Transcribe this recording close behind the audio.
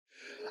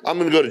I'm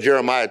going to go to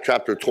Jeremiah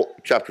chapter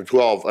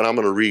 12, and I'm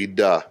going to read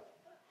beginning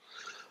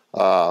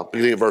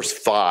of verse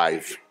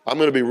 5. I'm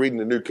going to be reading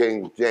the New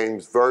King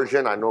James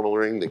Version. I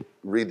normally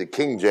read the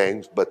King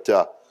James, but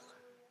it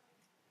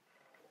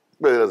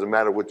doesn't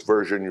matter which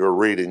version you're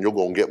reading. You're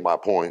going to get my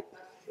point.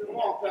 Come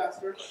on,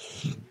 Pastor.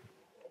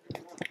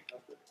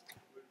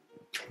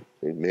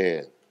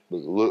 Amen. It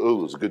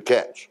was a good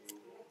catch.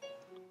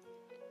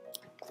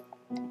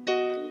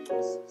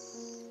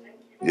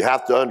 You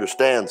have to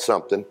understand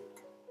something.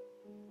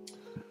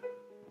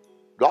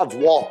 God's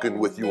walking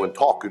with you and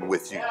talking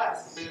with you.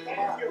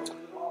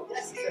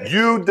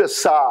 You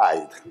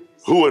decide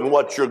who and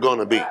what you're going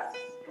to be.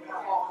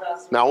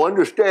 Now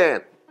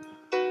understand,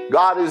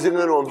 God isn't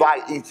going to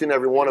invite each and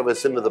every one of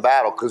us into the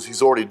battle because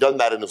he's already done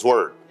that in his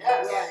word.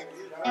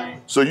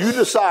 So you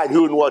decide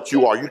who and what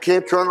you are. You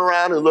can't turn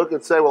around and look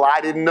and say, well, I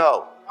didn't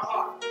know.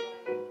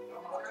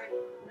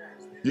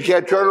 You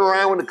can't turn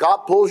around when the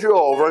cop pulls you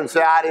over and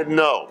say, I didn't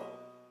know.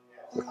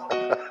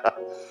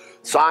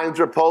 Signs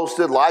are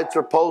posted, lights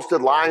are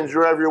posted, lines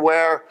are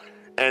everywhere,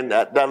 and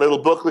that little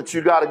booklet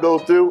you got to go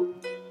through,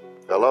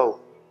 hello,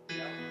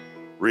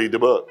 read the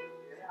book.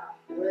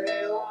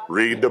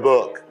 Read the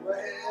book.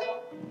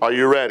 Are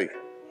you ready?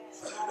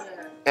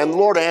 And the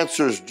Lord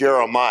answers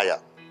Jeremiah,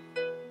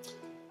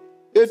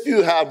 if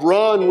you have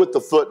run with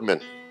the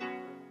footmen,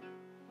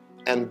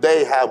 and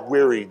they have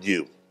wearied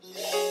you,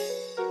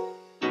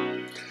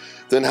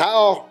 then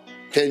how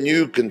can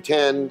you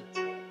contend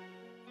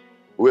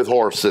with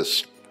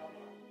horses?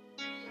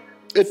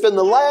 If in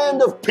the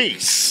land of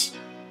peace,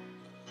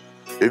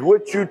 in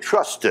which you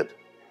trusted,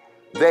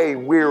 they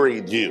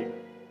wearied you,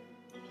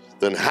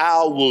 then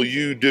how will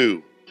you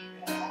do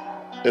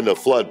in the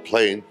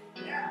floodplain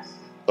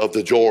of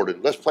the Jordan?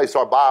 Let's place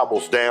our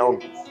Bibles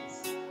down.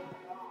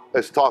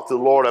 Let's talk to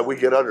the Lord that we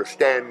get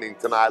understanding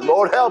tonight.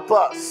 Lord, help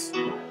us.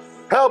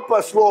 Help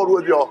us, Lord,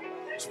 with your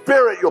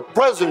spirit, your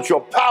presence, your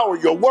power,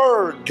 your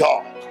word,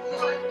 God.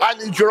 I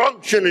need your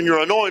unction and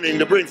your anointing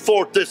to bring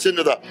forth this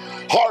into the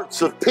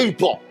hearts of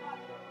people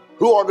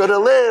who are going to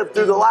live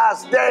through the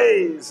last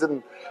days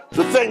and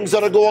the things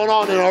that are going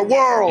on in our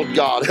world,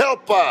 God.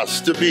 Help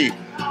us to be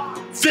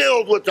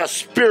filled with the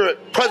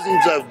spirit,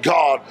 presence of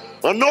God,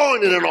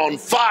 anointed and on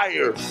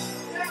fire,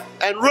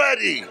 and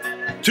ready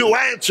to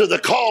answer the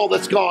call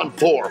that's gone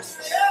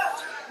forth.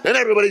 And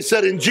everybody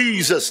said, in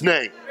Jesus'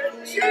 name.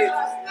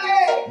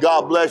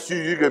 God bless you.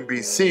 You can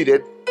be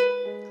seated.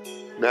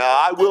 Now,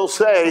 I will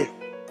say,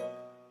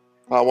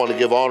 I want to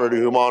give honor to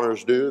whom honor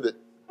is due, that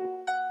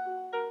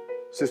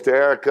Sister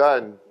Erica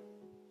and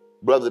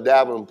Brother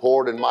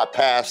Davenport in my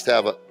past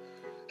have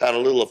had a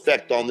little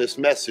effect on this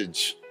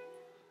message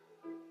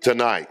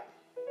tonight.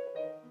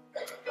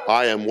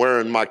 I am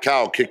wearing my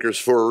cow kickers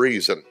for a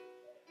reason.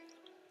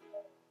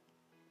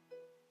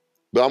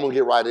 But I'm going to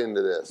get right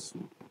into this.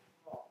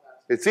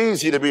 It's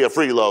easy to be a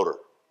freeloader.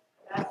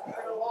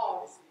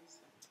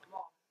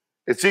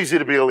 It's easy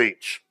to be a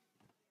leech.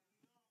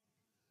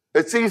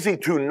 It's easy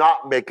to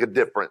not make a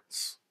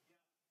difference.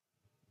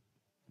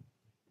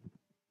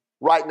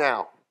 Right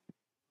now,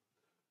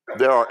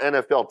 there are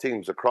NFL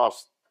teams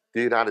across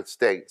the United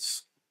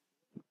States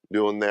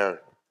doing their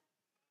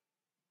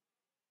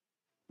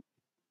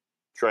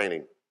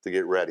training to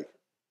get ready.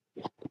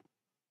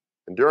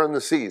 And during the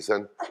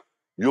season,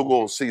 you're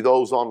going to see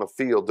those on the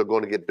field. They're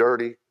going to get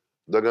dirty.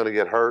 They're going to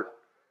get hurt.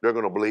 They're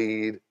going to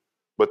bleed.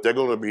 But they're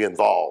going to be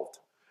involved.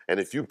 And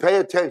if you pay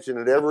attention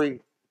at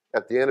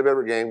the end of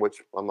every game,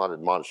 which I'm not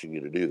admonishing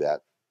you to do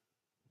that,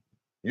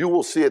 you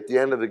will see at the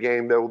end of the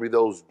game there will be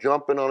those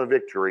jumping on a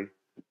victory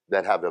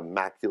that have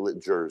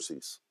immaculate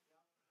jerseys.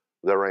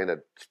 There ain't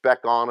a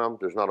speck on them.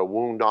 There's not a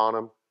wound on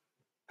them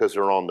because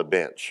they're on the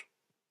bench.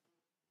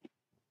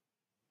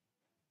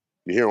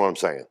 You hear what I'm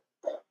saying?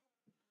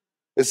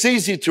 It's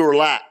easy to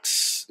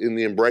relax in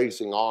the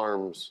embracing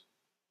arms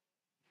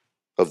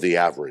of the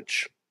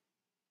average.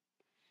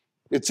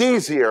 It's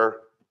easier,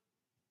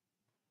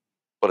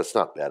 but it's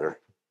not better.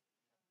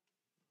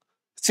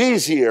 It's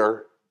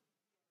easier,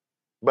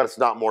 but it's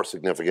not more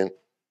significant.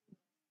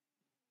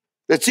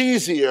 It's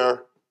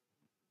easier,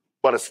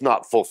 but it's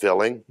not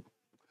fulfilling.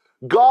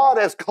 God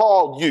has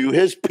called you,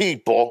 his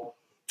people,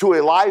 to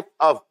a life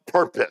of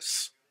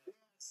purpose,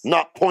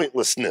 not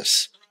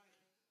pointlessness.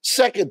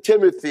 2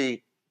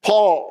 Timothy,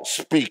 Paul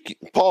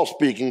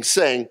speaking,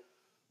 saying,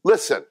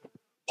 listen,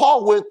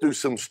 Paul went through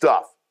some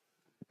stuff,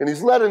 and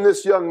he's letting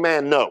this young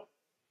man know,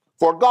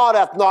 for God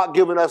hath not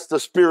given us the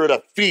spirit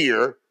of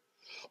fear,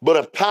 but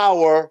of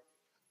power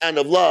and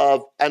of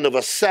love and of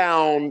a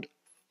sound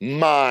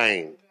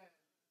mind.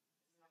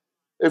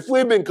 If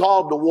we've been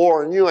called to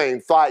war and you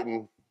ain't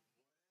fighting,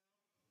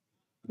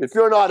 if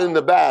you're not in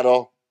the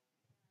battle,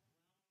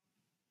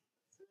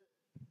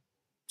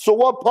 so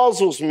what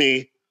puzzles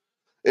me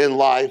in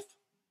life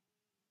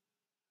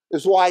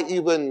is why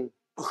even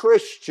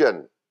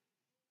Christian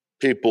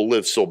people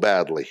live so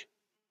badly.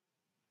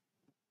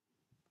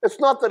 It's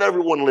not that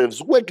everyone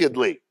lives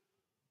wickedly,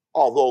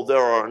 although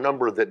there are a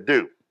number that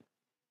do.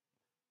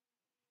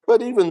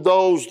 But even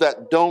those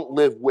that don't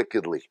live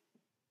wickedly,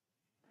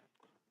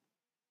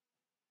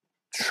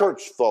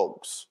 church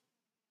folks,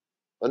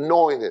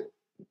 anointed,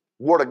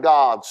 Word of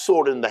God,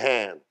 sword in the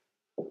hand,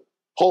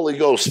 Holy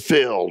Ghost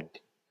filled,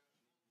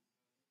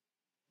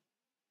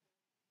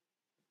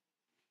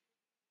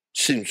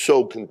 seem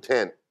so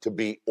content to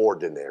be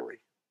ordinary.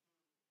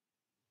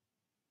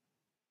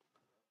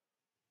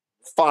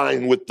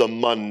 Fine with the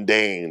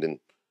mundane and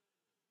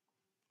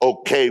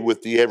okay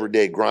with the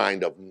everyday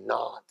grind of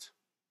not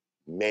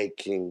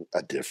making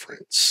a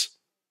difference.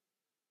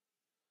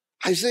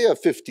 Isaiah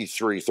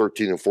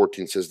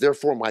 53:13-14 says,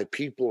 therefore my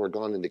people are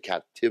gone into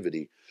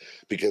captivity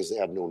because they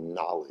have no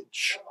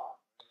knowledge.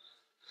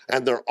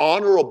 And they're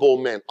honorable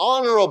men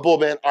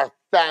are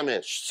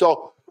famished.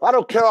 So I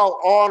don't care how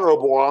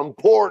honorable or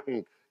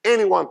important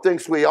anyone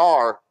thinks we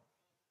are.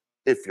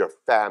 If you're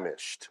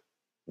famished,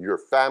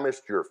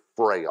 you're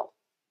frail.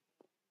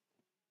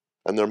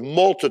 And their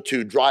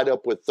multitude dried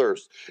up with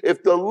thirst.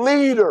 If the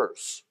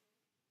leaders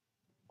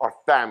are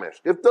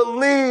famished, if the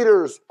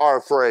leaders are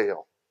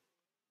frail,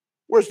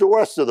 where's the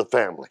rest of the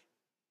family?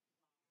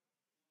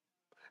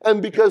 And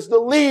because the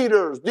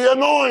leaders, the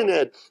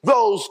anointed,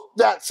 those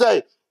that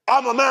say,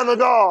 I'm a man of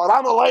God,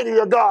 I'm a lady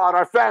of God,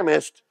 are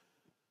famished,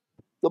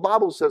 the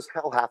Bible says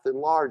hell hath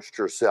enlarged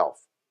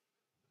herself.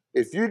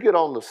 If you get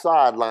on the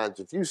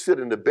sidelines, if you sit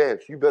in the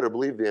bench, you better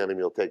believe the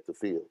enemy will take the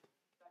field.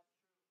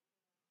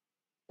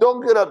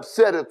 Don't get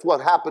upset at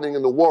what's happening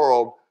in the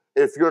world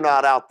if you're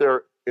not out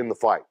there in the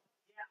fight.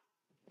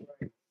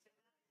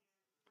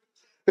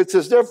 It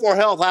says, therefore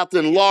hell hath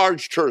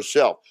enlarged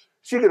herself.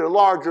 She can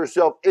enlarge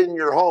herself in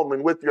your home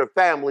and with your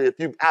family if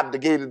you've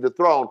abdicated the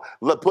throne,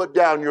 put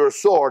down your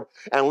sword,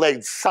 and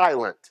laid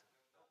silent.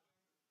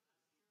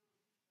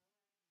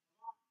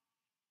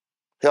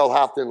 Hell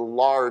hath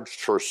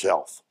enlarged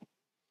herself,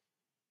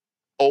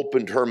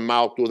 opened her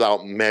mouth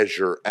without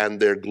measure, and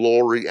their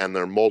glory and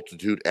their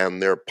multitude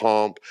and their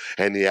pomp,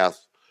 and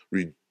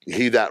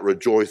he that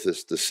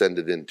rejoiceth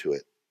descended into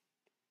it.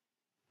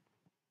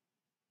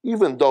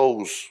 Even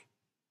those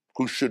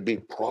who should be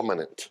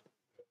prominent,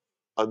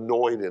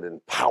 anointed,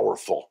 and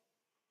powerful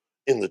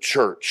in the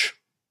church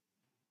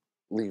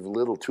leave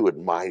little to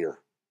admire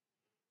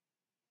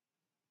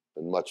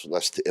and much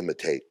less to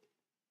imitate.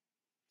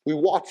 We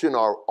watch in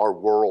our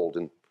world,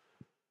 and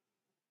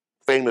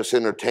famous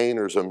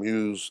entertainers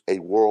amuse a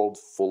world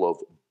full of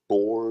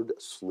bored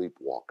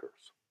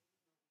sleepwalkers.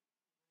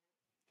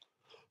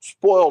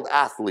 Spoiled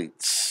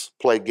athletes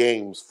play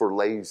games for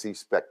lazy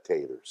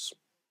spectators.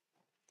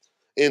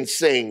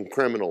 Insane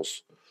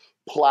criminals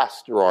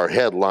plaster our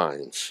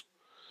headlines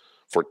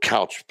for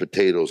couch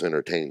potatoes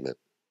entertainment.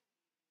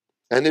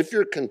 And if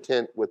you're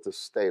content with the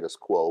status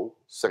quo,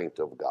 saint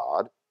of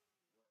God,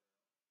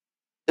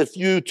 if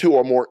you too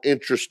are more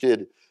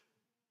interested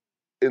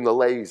in the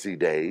lazy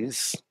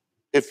days,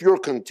 if you're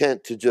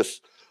content to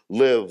just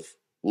live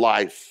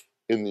life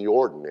in the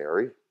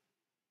ordinary,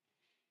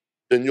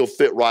 then you'll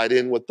fit right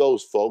in with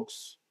those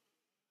folks.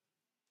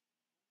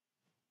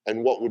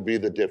 And what would be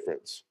the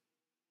difference?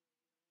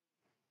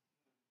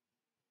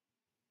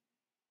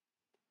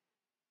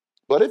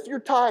 But if you're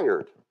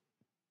tired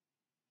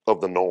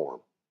of the norm,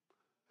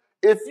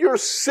 if you're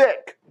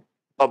sick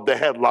of the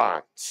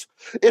headlines,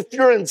 if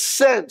you're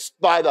incensed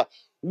by the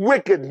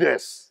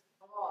wickedness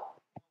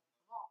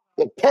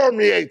that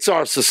permeates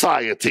our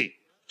society,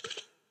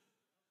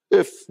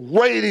 if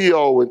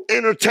radio and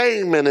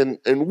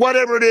entertainment and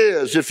whatever it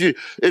is, if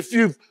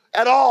you've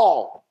at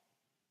all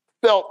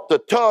felt the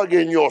tug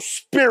in your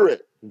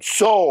spirit and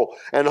soul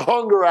and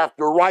hunger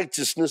after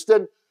righteousness,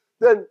 then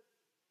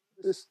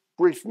this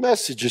brief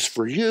message is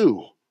for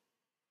you.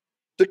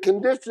 The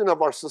condition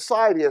of our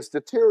society has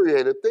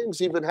deteriorated.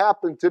 Things even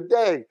happen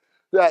today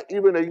that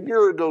even a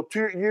year ago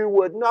you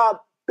would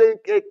not think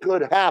it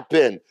could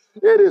happen.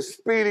 It is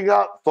speeding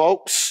up,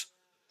 folks.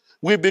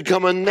 We've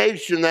become a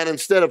nation that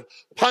instead of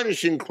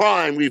punishing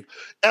crime, we've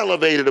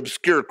elevated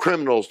obscure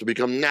criminals to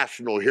become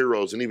national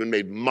heroes and even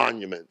made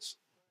monuments.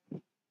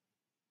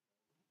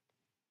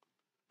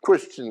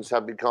 Christians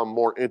have become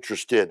more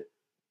interested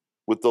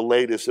with the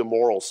latest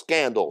immoral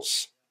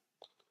scandals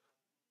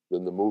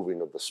than the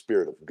moving of the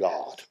Spirit of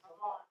God.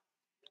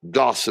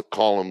 Gossip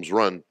columns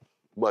run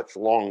much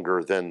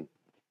longer than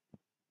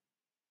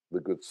the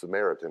Good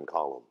Samaritan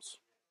columns.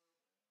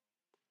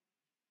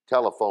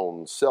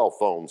 Telephones, cell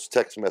phones,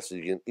 text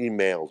messaging,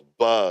 emails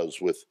buzz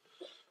with,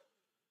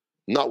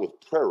 not with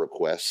prayer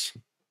requests,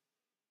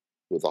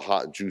 with the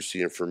hot,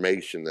 juicy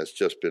information that's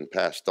just been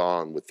passed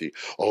on with the,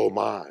 oh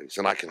my's,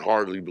 and I can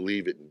hardly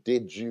believe it.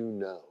 Did you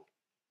know?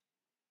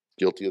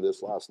 Guilty of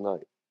this last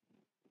night.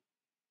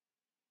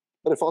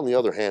 But if, on the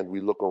other hand, we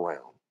look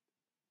around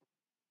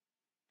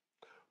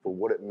for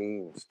what it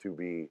means to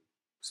be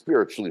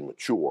spiritually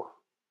mature,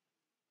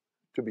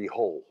 to be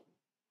whole,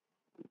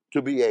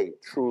 to be a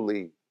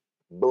truly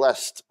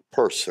blessed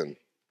person,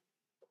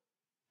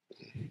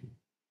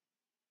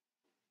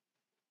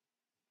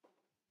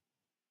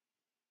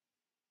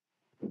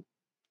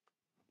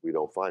 we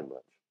don't find much.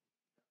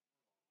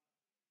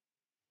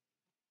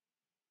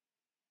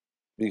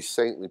 These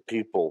saintly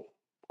people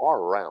are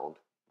around.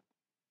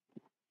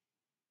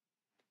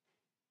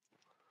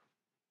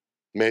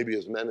 maybe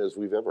as many as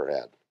we've ever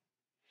had.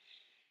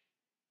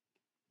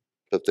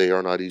 But they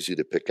are not easy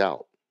to pick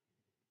out.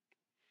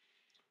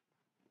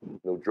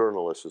 No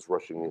journalist is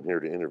rushing in here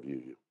to interview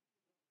you.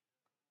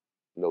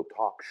 No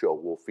talk show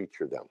will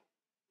feature them.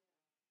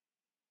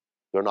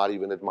 They're not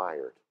even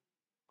admired.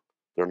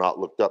 They're not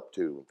looked up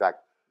to. In fact,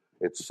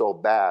 it's so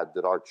bad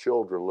that our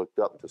children looked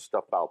up to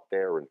stuff out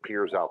there and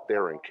peers out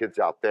there and kids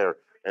out there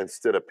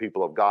instead of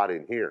people of God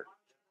in here.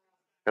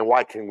 And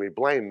why can we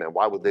blame them?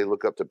 Why would they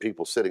look up to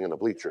people sitting in the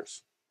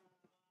bleachers?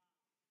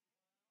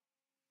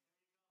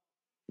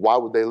 Why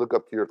would they look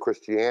up to your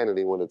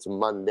Christianity when it's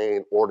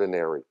mundane,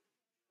 ordinary?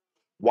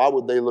 Why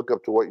would they look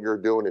up to what you're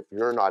doing if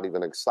you're not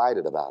even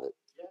excited about it?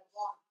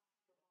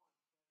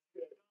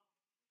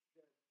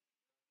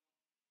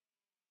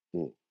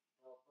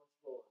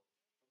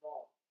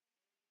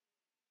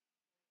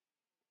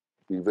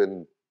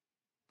 Even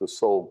the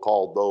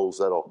so-called those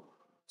that'll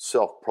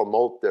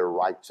self-promote their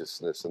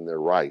righteousness and their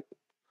right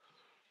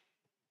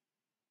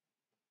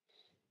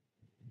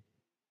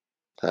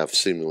have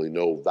seemingly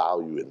no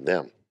value in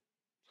them.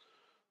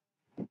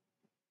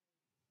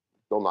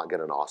 They'll not get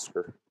an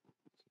Oscar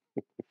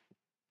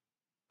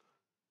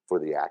for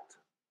the act.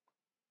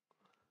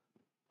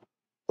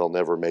 They'll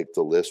never make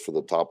the list for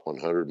the top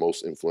 100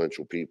 most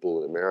influential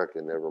people in America,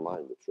 never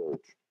mind the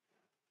church.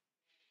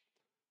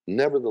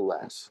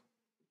 Nevertheless,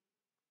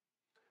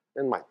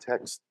 in my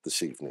text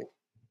this evening,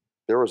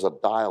 there is a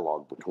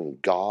dialogue between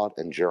God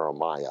and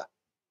Jeremiah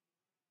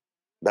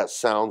that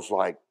sounds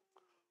like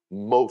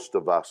most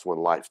of us when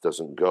life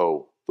doesn't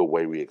go the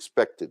way we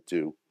expect it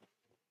to,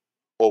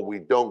 or we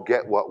don't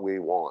get what we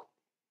want.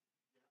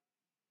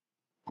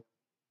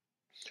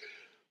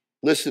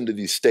 Listen to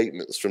these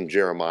statements from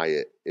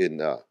Jeremiah in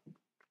the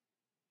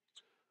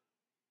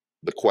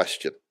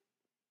question.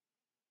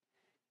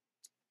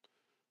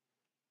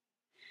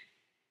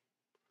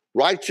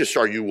 Righteous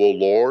are you, O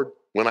Lord,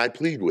 when I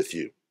plead with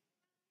you.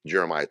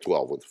 Jeremiah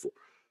 12:4.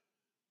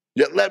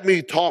 Yet let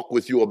me talk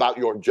with you about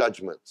your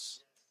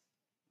judgments.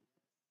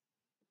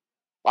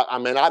 I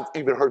mean, I've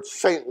even heard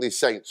saintly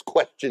saints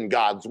question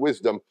God's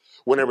wisdom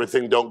when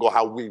everything don't go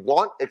how we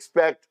want,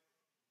 expect,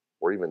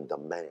 or even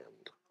demand.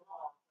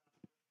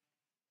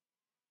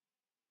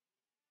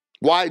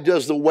 Why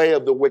does the way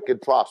of the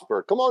wicked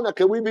prosper? Come on now,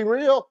 can we be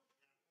real?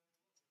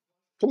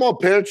 Come on,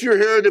 parents, you're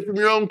hearing it from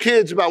your own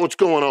kids about what's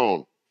going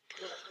on.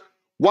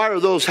 Why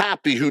are those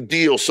happy who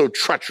deal so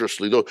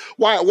treacherously?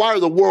 Why are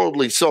the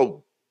worldly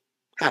so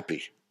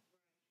happy?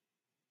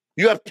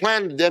 You have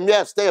planted them,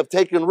 yes, they have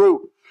taken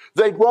root.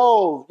 They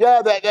grow,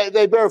 yeah,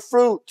 they bear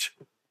fruit.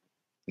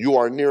 You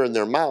are near in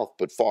their mouth,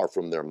 but far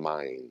from their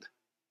mind.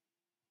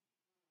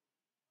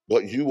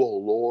 But you, O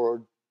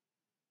Lord,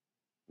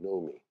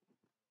 know me.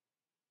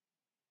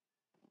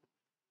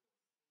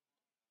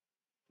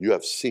 You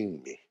have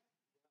seen me,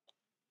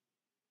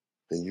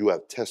 and you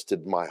have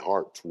tested my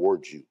heart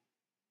towards you.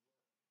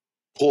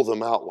 Pull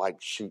them out like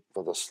sheep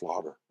for the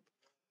slaughter,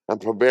 and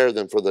prepare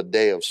them for the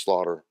day of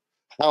slaughter.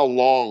 How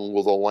long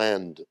will the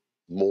land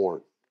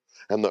mourn,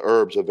 and the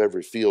herbs of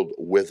every field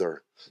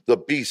wither? The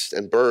beasts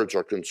and birds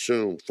are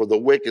consumed for the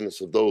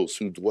wickedness of those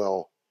who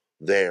dwell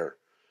there,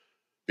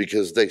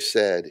 because they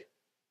said,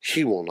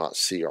 he will not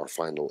see our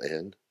final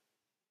end.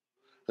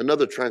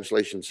 Another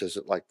translation says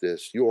it like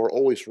this: you are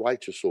always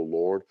righteous, O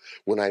Lord,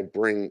 when I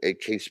bring a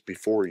case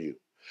before you.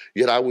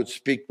 Yet I would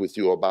speak with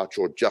you about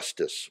your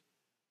justice.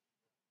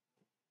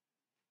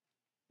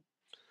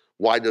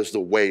 Why does the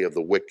way of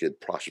the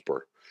wicked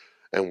prosper?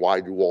 And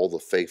why do all the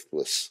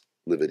faithless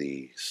live at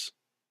ease?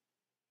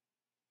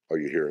 Are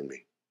you hearing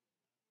me?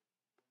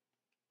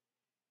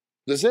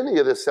 Does any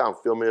of this sound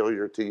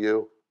familiar to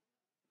you?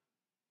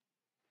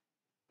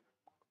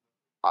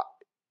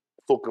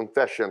 Full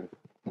confession,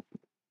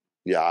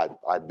 yeah,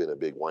 I've been a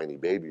big whiny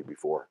baby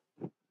before.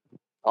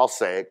 I'll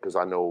say it because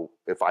I know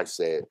if I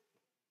say it,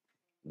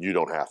 you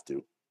don't have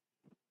to.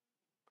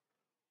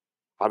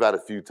 I've had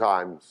a few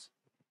times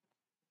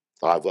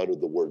I've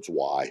uttered the words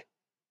why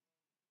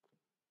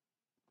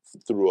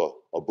through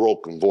a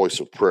broken voice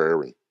of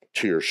prayer and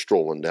tears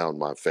strolling down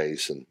my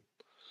face and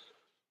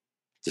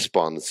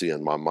despondency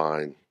in my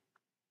mind.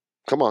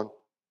 Come on.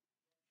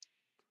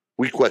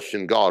 We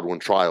question God when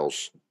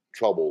troubles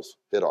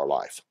hit our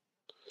life.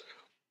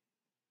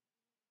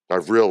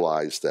 I've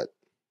realized that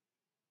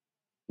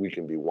we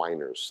can be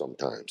whiners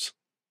sometimes.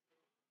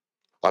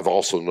 I've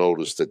also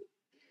noticed that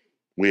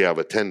we have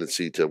a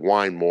tendency to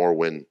whine more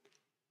when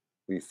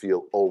we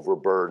feel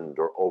overburdened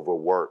or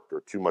overworked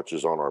or too much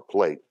is on our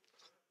plate.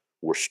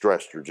 We're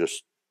stressed or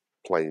just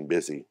plain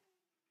busy.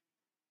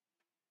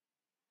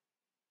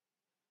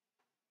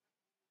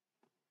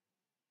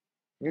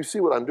 You see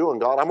what I'm doing,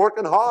 God? I'm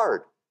working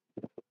hard.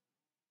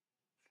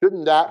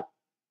 Shouldn't that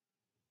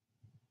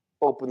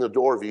open the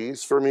door of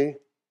ease for me?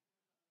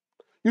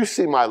 You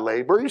see my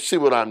labor. You see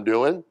what I'm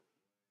doing.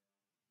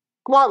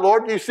 Come on,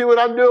 Lord, you see what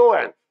I'm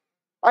doing.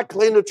 I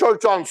clean the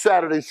church on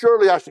Saturday.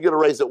 Surely I should get a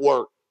raise at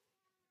work.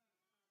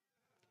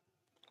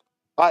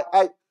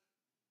 I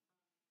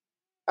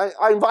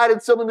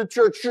invited someone to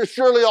church.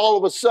 Surely all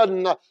of a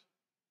sudden I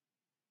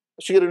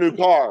should get a new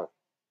car.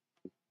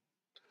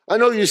 I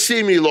know you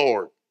see me,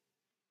 Lord.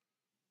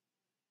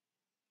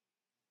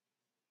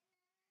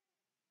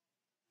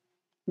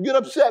 We get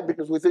upset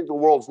because we think the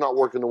world's not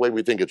working the way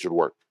we think it should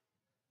work.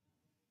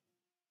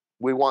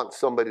 We want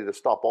somebody to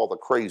stop all the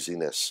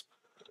craziness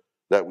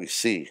that we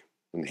see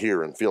and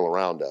hear and feel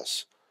around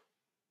us.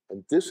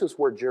 And this is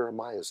where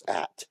Jeremiah's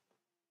at.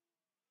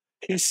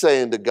 He's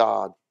saying to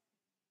God,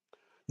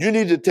 you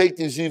need to take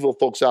these evil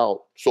folks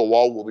out so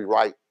all will be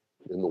right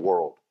in the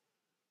world.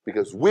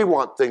 Because we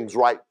want things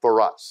right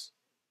for us.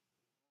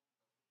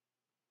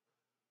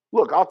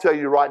 Look, I'll tell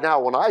you right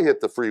now, when I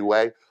hit the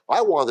freeway,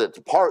 I want it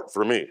to part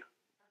for me.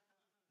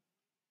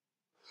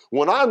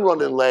 When I'm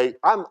running late,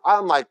 I'm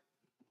like,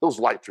 those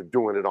lights are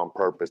doing it on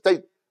purpose.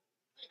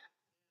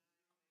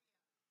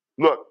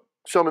 Look,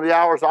 some of the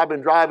hours I've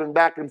been driving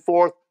back and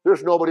forth,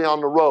 there's nobody on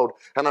the road,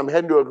 and I'm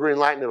heading to a green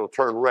light and it'll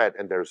turn red,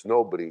 and there's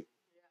nobody.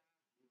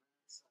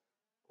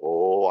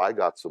 Oh, I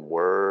got some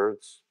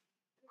words.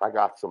 I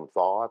got some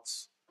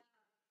thoughts.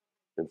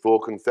 In full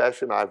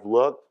confession, I've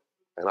looked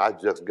and I've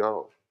just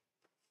gone.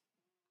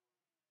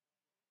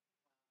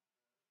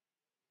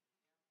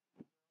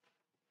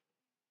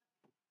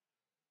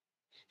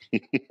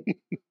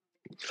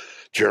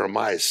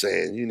 Jeremiah is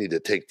saying, you need to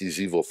take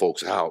these evil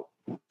folks out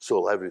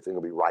so everything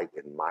will be right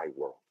in my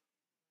world.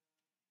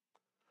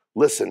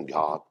 Listen,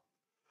 God,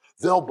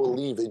 they'll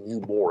believe in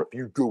you more if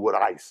you do what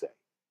I say.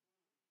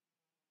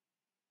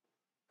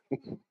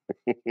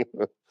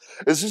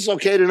 Is this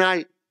okay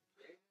tonight?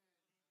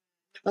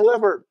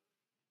 However,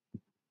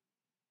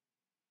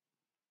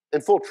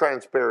 in full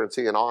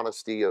transparency and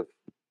honesty of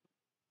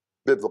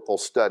biblical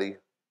study,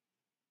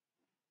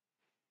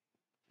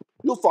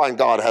 you'll find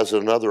God has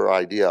another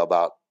idea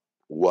about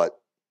what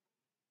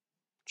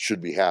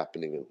should be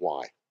happening and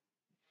why.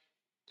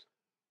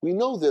 We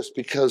know this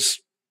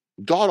because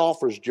God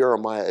offers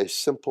Jeremiah a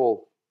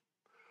simple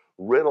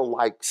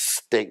riddle-like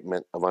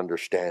statement of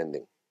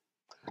understanding,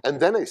 and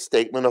then a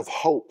statement of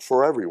hope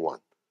for everyone.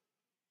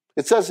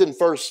 It says in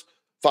verse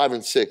 5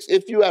 and 6,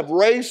 if you have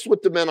raced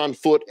with the men on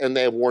foot and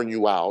they have worn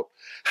you out,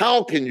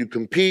 how can you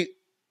compete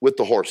with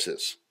the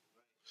horses?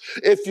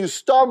 If you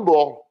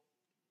stumble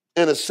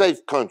in a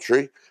safe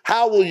country,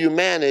 how will you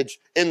manage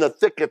in the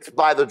thickets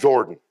by the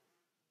Jordan?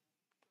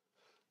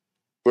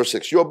 Verse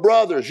 6, your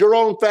brothers, your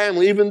own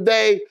family, even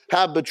they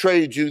have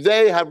betrayed you.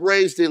 They have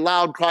raised a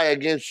loud cry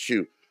against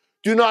you.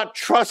 Do not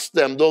trust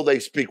them, though they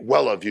speak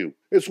well of you.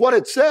 It's what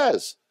it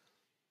says.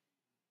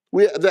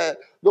 The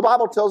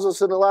Bible tells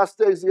us in the last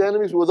days, the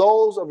enemies were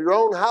those of your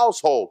own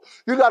household.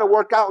 You got to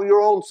work out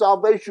your own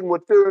salvation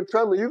with fear and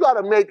trembling. You got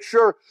to make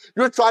sure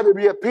you're trying to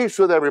be at peace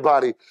with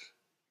everybody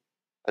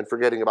and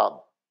forgetting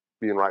about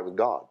being right with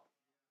God.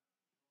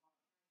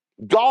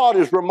 God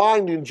is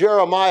reminding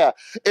Jeremiah,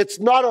 it's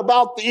not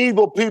about the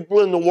evil people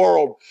in the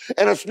world,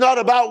 and it's not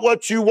about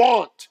what you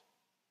want.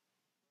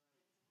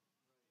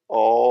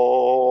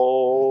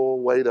 Oh,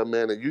 wait a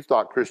minute. You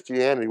thought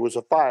Christianity was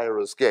a fire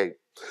escape,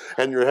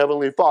 and your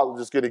Heavenly Father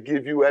is just going to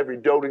give you every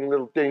doting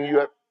little thing you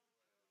have.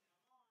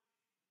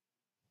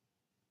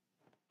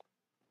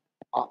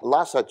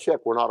 Last I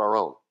checked, we're not our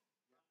own.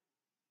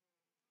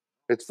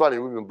 It's funny,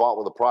 we've been bought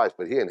with a price,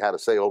 but He ain't had a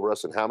say over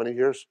us in how many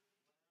years?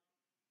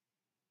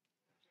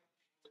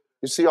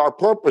 You see, our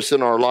purpose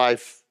in our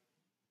life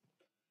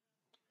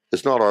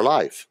is not our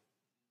life.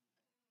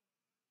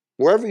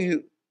 Wherever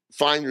you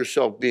find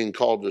yourself being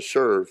called to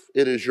serve,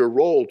 it is your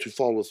role to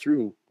follow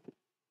through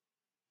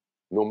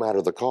no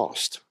matter the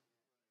cost.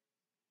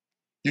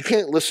 You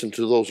can't listen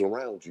to those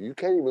around you. You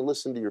can't even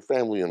listen to your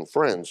family and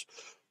friends.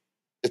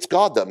 It's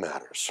God that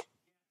matters.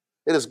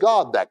 It is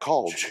God that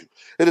called you.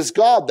 It is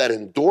God that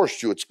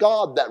endorsed you. It's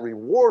God that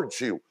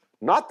rewards you,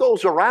 not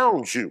those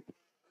around you.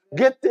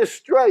 Get this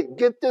straight.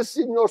 Get this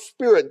in your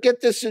spirit. Get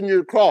this in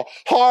your craw.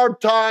 Hard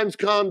times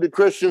come to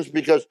Christians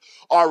because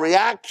our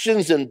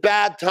reactions in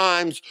bad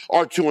times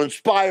are to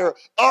inspire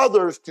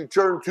others to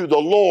turn to the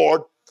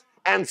Lord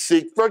and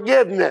seek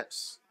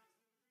forgiveness.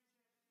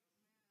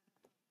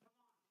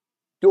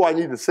 Do I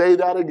need to say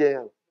that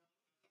again?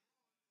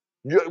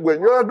 When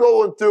you're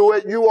going through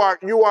it, you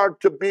are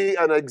to be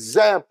an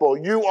example.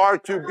 You are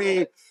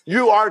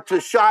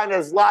to shine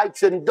as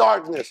lights in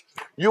darkness.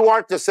 You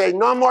are to say,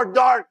 no more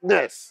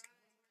darkness.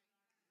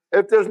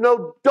 If there's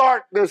no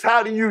darkness,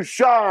 how do you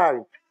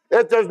shine?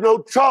 If there's no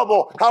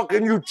trouble, how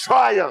can you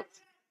triumph?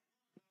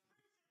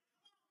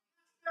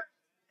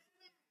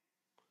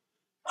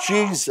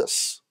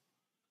 Jesus,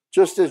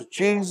 just as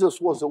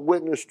Jesus was a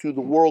witness to the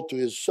world through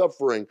His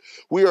suffering,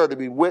 we are to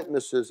be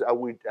witnesses as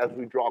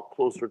we draw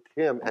closer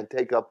to Him and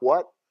take up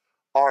what?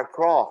 Our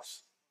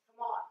cross.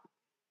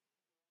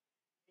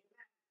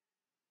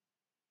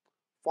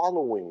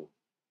 Following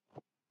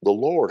the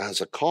Lord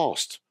has a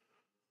cost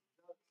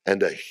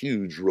and a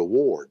huge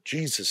reward.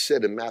 Jesus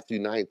said in Matthew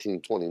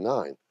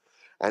 19:29,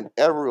 and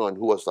everyone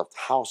who has left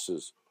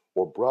houses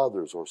or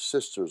brothers or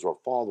sisters or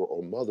father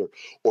or mother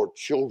or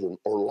children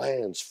or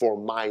lands for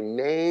my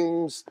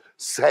name's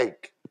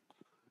sake.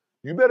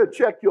 You better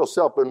check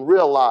yourself and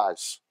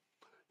realize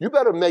you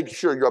better make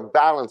sure your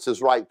balance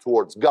is right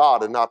towards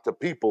God and not to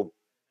people.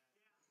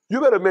 You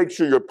got to make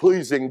sure you're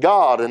pleasing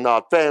God and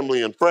not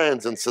family and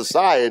friends and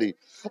society.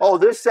 Oh,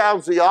 this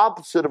sounds the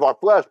opposite of our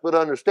flesh, but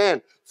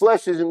understand,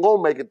 flesh isn't going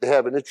to make it to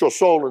heaven. It's your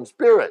soul and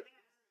spirit.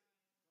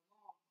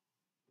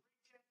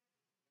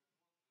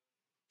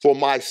 For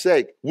my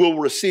sake, will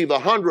receive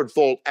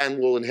 100-fold and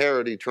will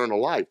inherit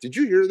eternal life. Did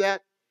you hear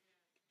that?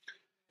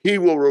 He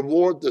will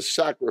reward the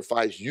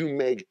sacrifice you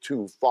make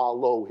to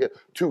follow him,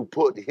 to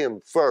put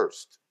him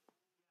first.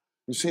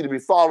 You see, to be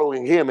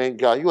following him,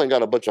 you ain't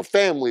got a bunch of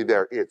family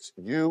there. It's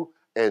you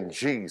and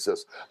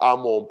Jesus.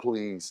 I'm going to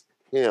please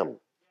him.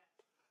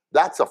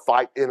 That's a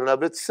fight in and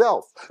of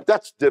itself.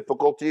 That's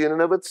difficulty in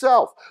and of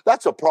itself.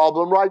 That's a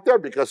problem right there,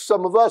 because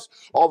some of us,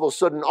 all of a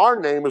sudden, our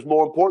name is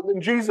more important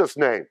than Jesus'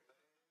 name.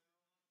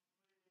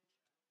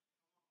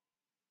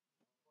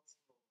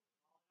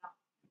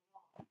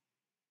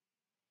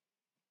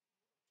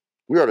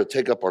 We are to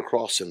take up our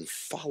cross and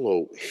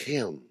follow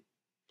him.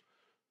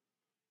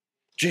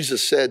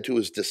 Jesus said to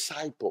his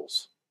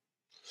disciples,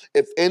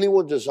 if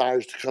anyone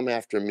desires to come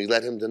after me,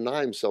 let him deny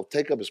himself,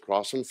 take up his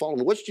cross and follow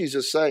me. What's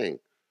Jesus saying?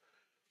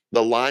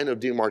 The line of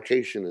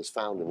demarcation is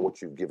found in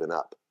what you've given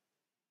up.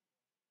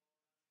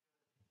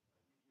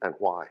 And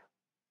why?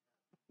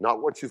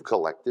 Not what you've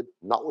collected,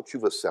 not what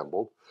you've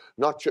assembled,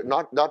 not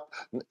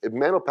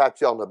men will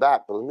pat you on the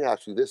back, but let me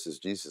ask you this, is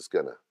Jesus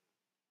gonna?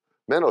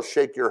 Men will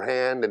shake your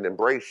hand and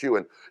embrace you,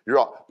 and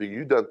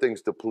you've done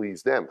things to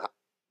please them.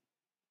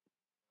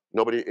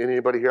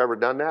 Anybody here ever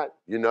done that?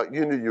 You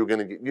knew you were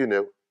gonna get, you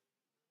knew.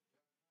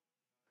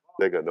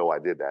 They go, no, I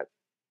did that.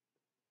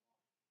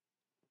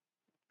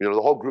 The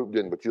whole group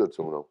didn't, but you had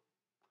someone else.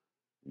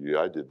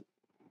 Yeah, I did.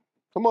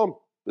 Come on,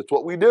 that's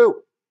what we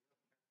do.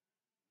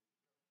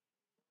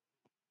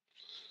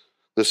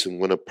 Listen,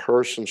 when a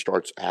person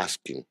starts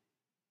asking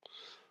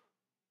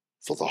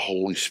for the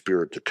Holy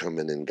Spirit to come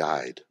in and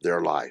guide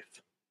their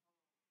life,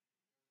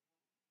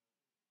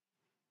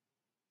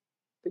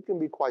 it can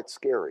be quite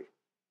scary.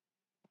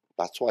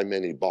 That's why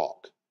many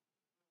balk.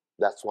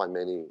 That's why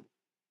many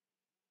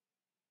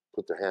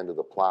put their hand to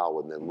the plow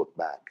and then look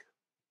back.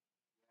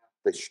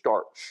 They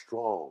start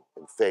strong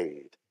and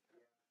fade.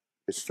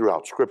 It's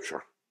throughout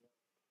Scripture.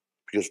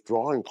 Because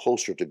drawing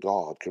closer to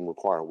God can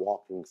require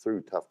walking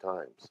through tough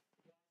times.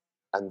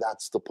 And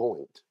that's the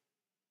point.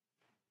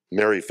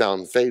 Mary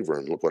found favor,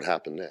 and look what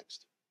happened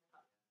next.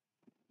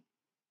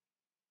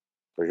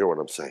 You hear what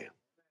I'm saying?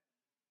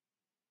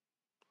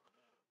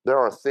 There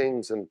are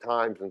things and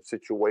times and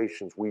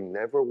situations we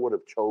never would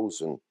have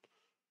chosen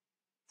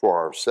for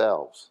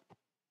ourselves.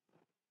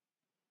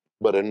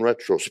 But in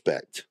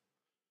retrospect,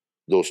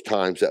 those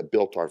times that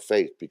built our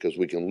faith, because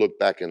we can look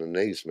back in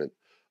amazement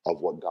of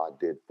what God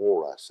did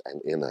for us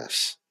and in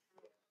us.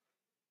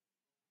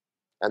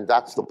 And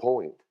that's the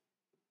point.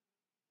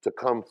 To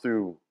come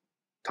through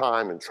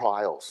time and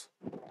trials,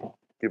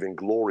 giving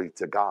glory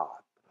to God.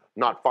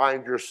 Not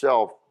find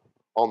yourself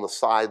on the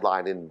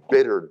sideline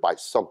embittered by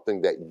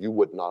something that you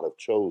would not have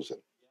chosen.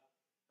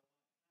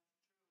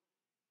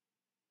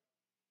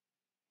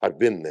 I've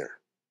been there.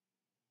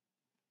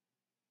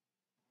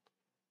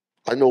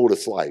 I know what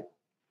it's like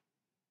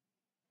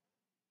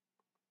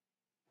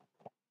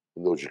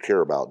when those you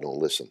care about don't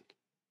listen.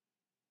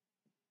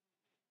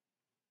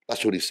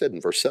 That's what he said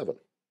in verse 7.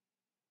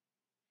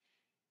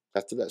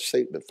 After that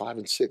statement, 5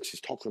 and 6,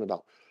 he's talking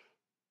about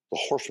the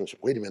horsemen.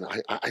 Wait a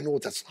minute, I know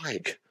what that's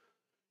like.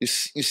 You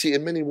see,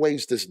 in many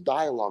ways, this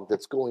dialogue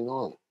that's going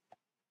on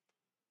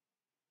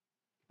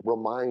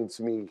reminds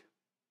me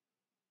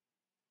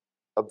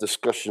of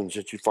discussions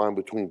that you find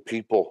between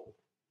people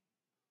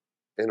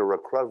in a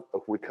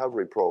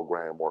recovery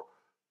program or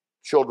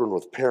children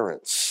with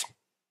parents.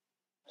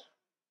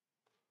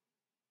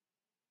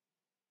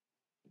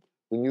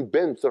 When you've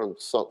been through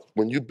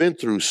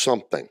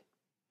something,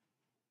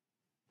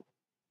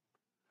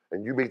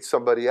 and you meet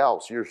somebody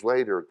else years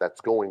later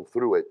that's going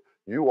through it,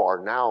 you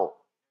are now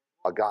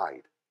a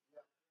guide.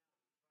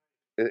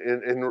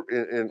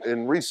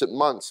 In recent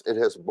months, it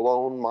has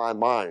blown my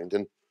mind.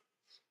 And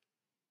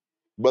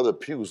Brother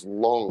Pugh's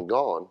long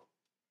gone.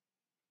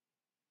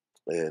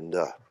 And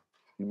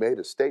he made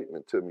a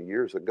statement to me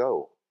years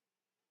ago.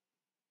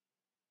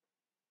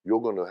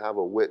 You're going to have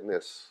a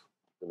witness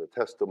and a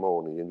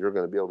testimony, and you're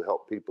going to be able to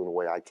help people in a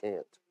way I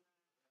can't.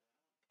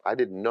 I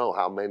didn't know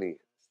how many.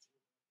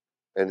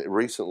 And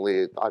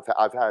recently,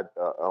 I've had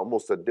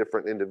almost a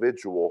different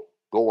individual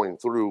going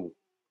through.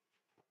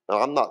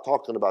 And I'm not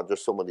talking about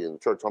just somebody in the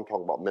church. I'm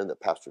talking about men that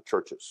pastor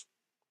churches.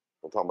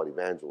 I'm talking about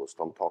evangelists.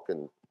 I'm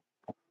talking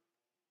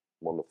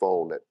on the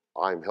phone that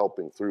I'm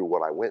helping through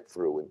what I went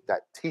through. And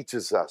that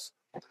teaches us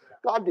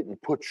God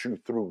didn't put you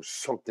through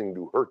something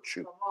to hurt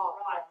you.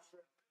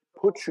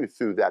 Put you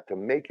through that to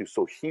make you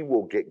so he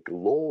will get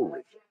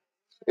glory.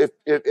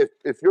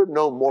 If you're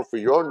known more for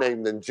your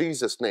name than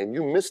Jesus' name,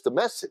 you missed the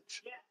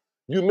message.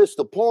 You missed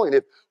the point.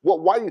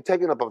 Why are you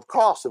taking up a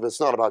cross if it's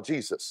not about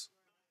Jesus?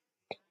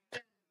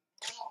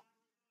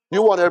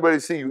 You want everybody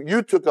to see you.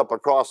 You took up a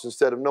cross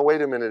instead of, no,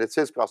 wait a minute, it's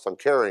his cross, I'm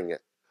carrying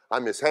it.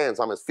 I'm his hands,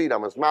 I'm his feet,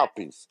 I'm his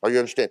mouthpiece. Are you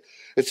understand?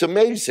 It's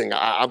amazing.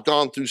 I've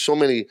gone through so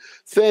many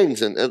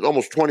things and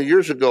almost 20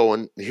 years ago,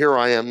 and here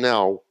I am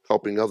now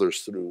helping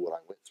others through what I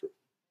went through.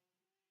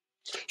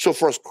 So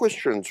for us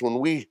Christians, when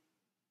we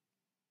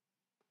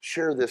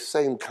share this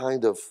same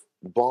kind of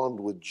bond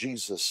with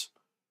Jesus,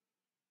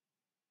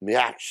 the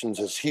actions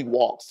as he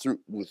walked through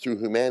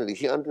humanity,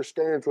 he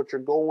understands what you're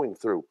going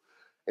through.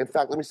 In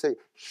fact, let me say,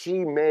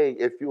 he may,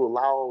 if you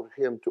allowed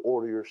him to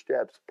order your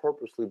steps,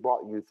 purposely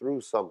brought you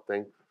through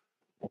something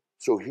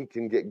so he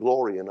can get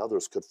glory and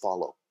others could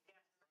follow.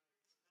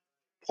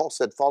 Paul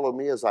said, follow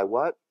me as I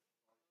what?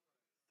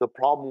 The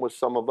problem with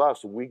some of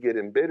us, we get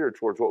embittered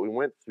towards what we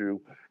went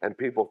through, and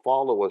people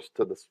follow us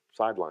to the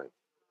sideline.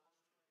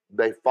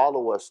 They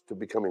follow us to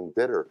becoming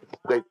bitter.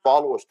 They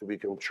follow us to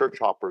become church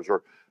hoppers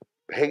or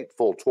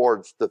hateful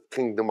towards the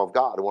kingdom of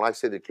God. And when I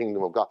say the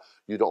kingdom of God,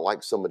 you don't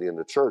like somebody in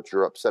the church,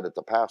 you're upset at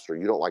the pastor,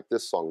 you don't like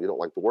this song, you don't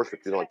like the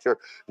worship, you don't like church.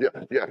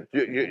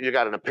 You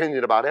got an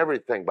opinion about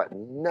everything, but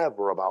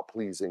never about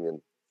pleasing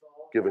and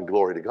giving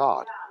glory to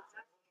God.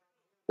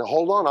 Now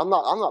hold on, I'm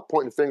not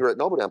pointing a finger at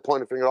nobody, I'm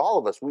pointing a finger at all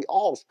of us. We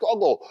all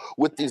struggle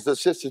with these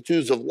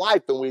vicissitudes of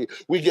life, and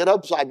we get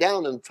upside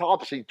down and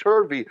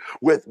topsy-turvy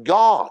with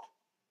God.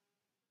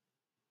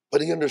 But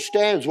he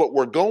understands what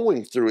we're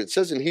going through. It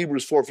says in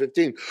Hebrews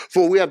 4:15,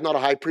 for we have not a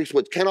high priest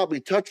which cannot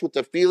be touched with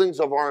the feelings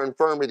of our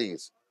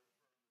infirmities,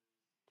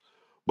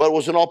 but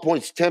was in all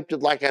points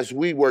tempted like as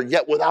we were,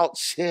 yet without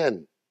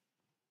sin.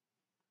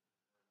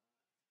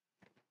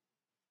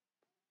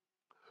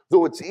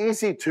 Though it's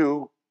easy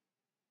to,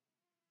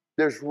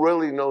 there's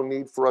really no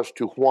need for us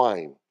to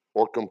whine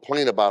or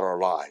complain about our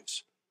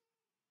lives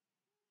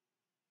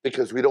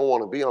because we don't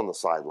want to be on the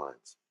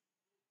sidelines.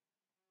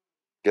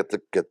 Get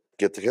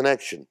the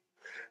connection.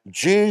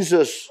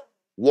 Jesus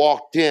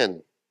walked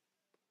in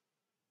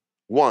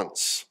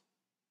once,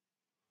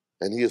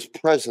 and he is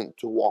present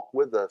to walk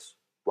with us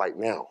right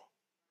now.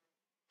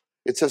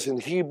 It says in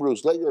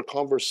Hebrews, let your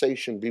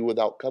conversation be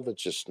without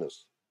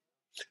covetousness,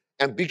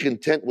 and be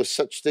content with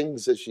such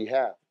things as ye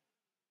have.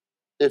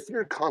 If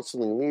you're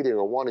constantly needing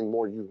or wanting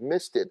more, you've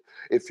missed it.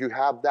 If you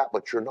have that,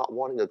 but you're not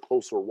wanting a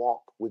closer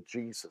walk with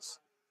Jesus,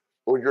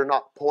 or you're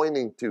not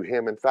pointing to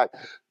him. In fact,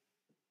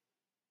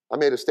 I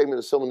made a statement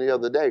to someone the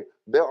other day,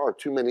 there are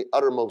too many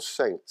uttermost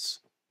saints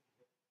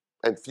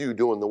and few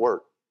doing the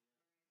work.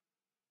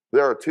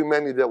 There are too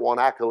many that want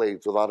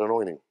accolades without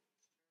anointing.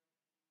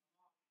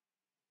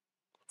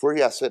 For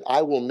he has said,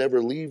 I will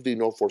never leave thee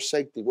nor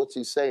forsake thee. What's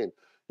he saying?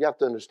 You have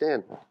to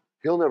understand,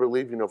 he'll never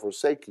leave you nor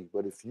forsake you.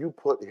 But if you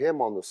put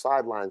him on the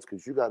sidelines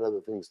because you got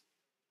other things,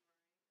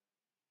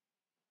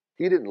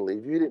 he didn't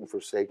leave you, he didn't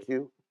forsake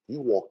you.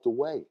 You walked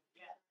away.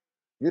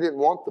 You didn't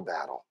want the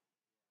battle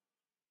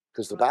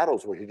because the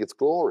battle's where he gets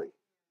glory.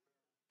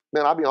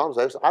 Man, I'll be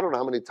honest, I don't know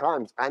how many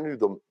times I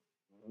knew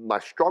my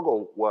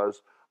struggle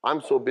was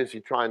I'm so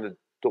busy trying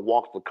to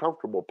walk the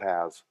comfortable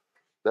paths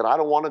that I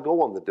don't want to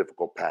go on the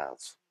difficult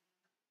paths.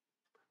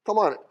 Come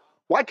on,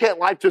 why can't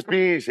life just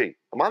be easy?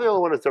 Am I the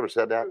only one that's ever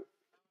said that?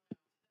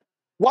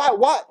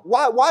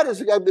 Why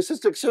does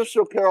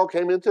Sister Carol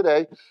came in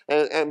today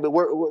and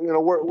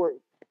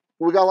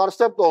we got a lot of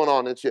stuff going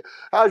on. And she,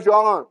 how's your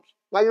arms?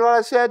 Now, you know what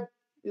I said?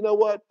 You know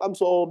what? I'm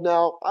so old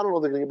now. I don't know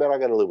if they're going to get better. I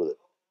got to live with it.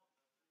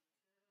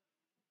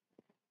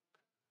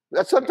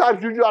 That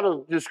sometimes you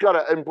just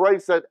gotta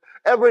embrace that.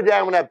 Every day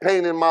I'm gonna have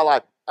pain in my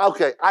life.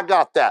 Okay, I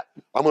got that.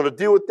 I'm gonna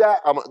deal with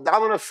that. I'm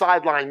gonna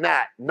sideline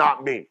that,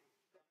 not me.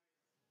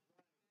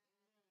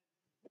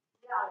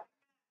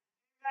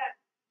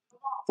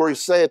 For he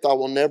saith, I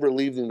will never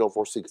leave thee nor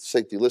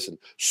forsake thee. Listen,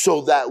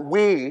 so that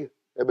we,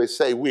 everybody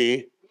say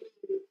we,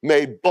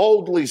 may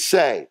boldly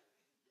say.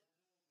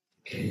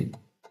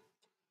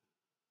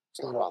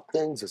 It's not about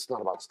things, it's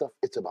not about stuff.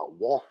 It's about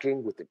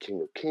walking with the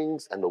King of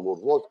Kings and the Lord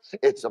of Lords.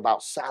 It's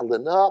about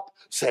saddling up,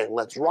 saying,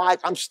 let's ride.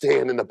 I'm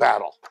staying in the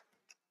battle.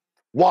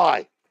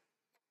 Why?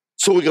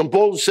 So we can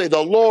boldly say,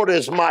 the Lord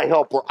is my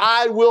helper.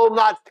 I will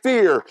not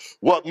fear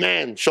what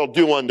man shall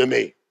do unto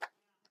me.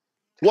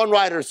 One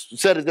writer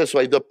said it this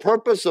way, the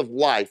purpose of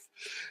life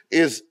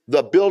is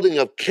the building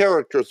of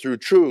character through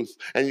truth,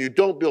 and you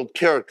don't build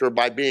character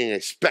by being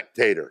a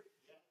spectator.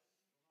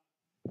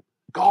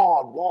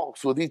 God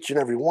walks with each and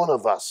every one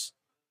of us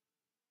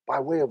by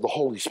way of the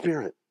Holy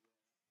Spirit.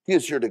 He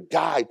is here to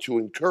guide, to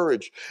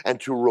encourage, and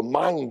to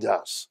remind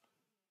us.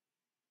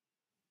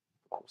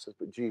 The Bible says,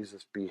 but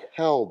Jesus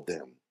beheld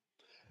them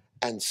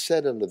and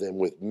said unto them,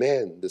 with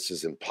men this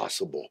is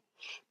impossible,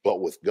 but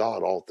with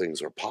God all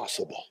things are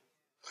possible.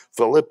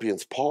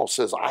 Philippians, Paul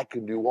says, I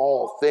can do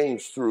all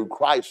things through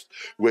Christ,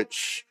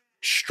 which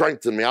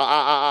strengthen me.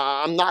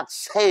 I'm not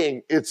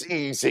saying it's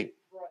easy.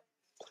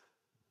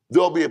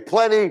 There'll be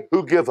plenty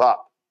who give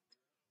up.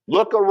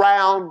 Look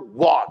around,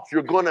 watch.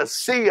 You're going to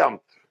see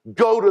them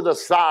go to the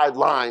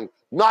sideline,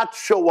 not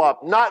show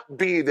up, not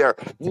be there,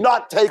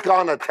 not take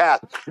on a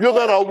task. You're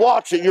going to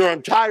watch it your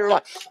entire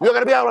life. You're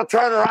going to be able to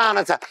turn around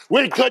and say,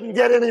 we couldn't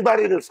get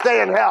anybody to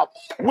stay and help.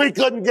 We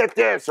couldn't get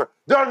this. Or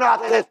they're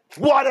not this.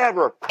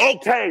 Whatever.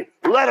 Okay,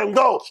 let them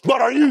go.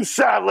 But are you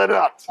saddling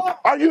up?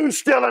 Are you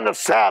still in the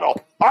saddle?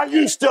 Are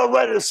you still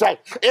ready to say,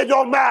 it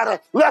don't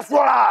matter, let's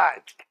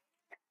ride?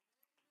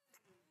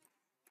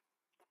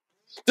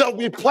 There'll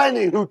be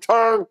plenty who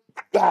turn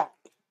back.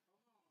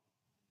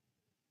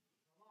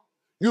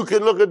 You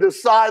can look at the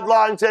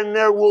sidelines and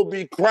there will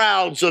be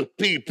crowds of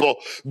people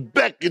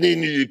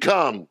beckoning you to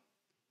come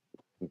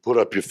and put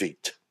up your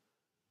feet.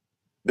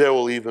 There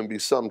will even be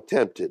some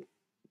tempted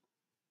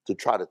to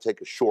try to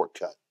take a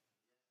shortcut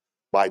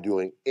by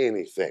doing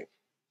anything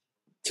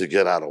to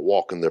get out of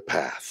walking their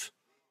path.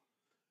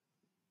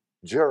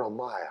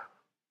 Jeremiah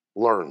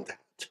learned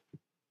that.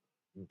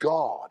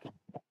 God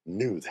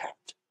knew that.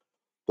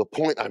 The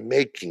point I'm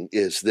making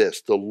is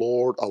this: the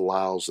Lord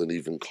allows and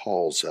even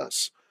calls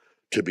us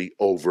to be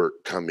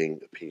overcoming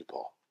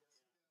people.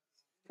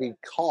 He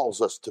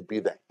calls us to be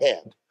the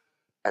head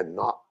and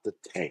not the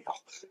tail.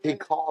 He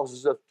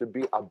causes us to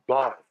be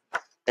above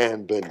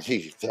and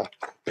beneath.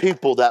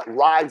 People that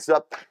rise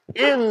up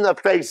in the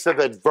face of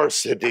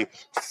adversity,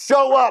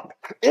 show up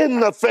in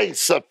the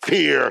face of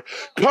fear.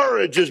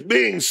 Courage is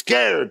being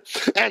scared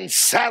and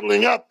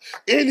saddling up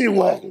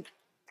anyway.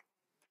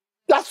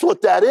 That's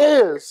what that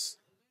is.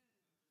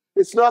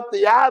 It's not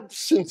the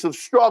absence of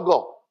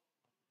struggle.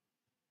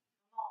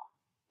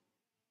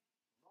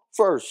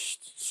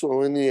 First,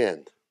 so in the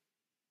end,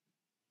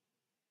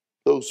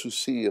 those who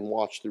see and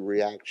watch the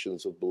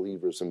reactions of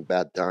believers in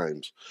bad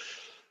times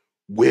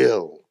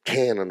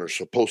can, and are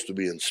supposed to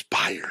be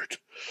inspired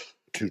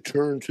to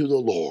turn to the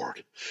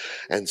Lord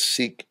and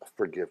seek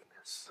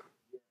forgiveness.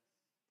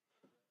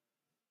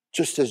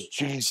 Just as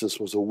Jesus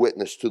was a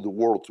witness to the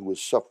world through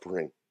his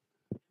suffering,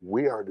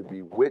 we are to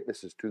be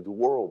witnesses to the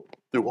world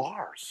through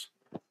ours.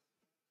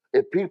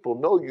 If people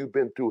know you've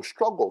been through a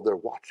struggle, they're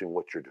watching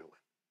what you're doing.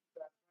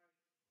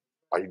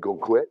 Are you going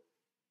to quit?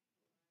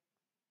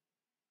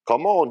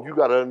 Come on, you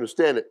got to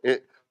understand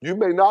it. You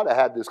may not have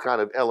had this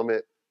kind of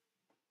element.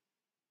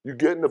 You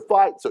get in a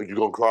fight, so you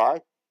going to cry?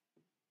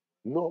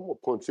 No, I'm going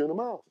to punch you in the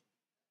mouth.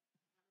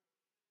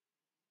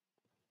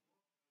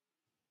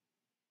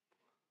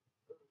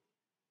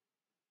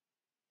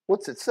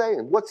 What's it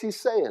saying? What's he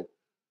saying?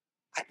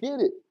 I get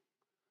it.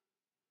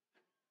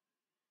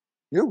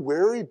 You're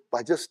wearied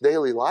by just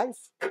daily life?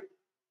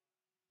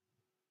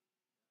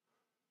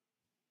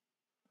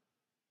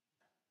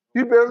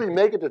 You barely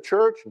make it to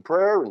church and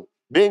prayer and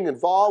being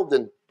involved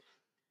and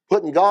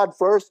putting God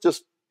first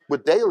just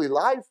with daily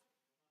life?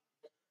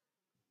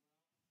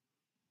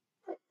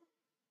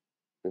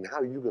 And how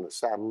are you going to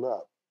saddle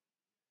up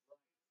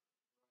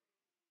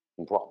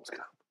when problems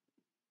come?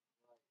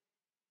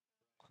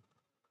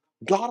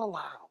 God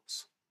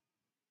allows.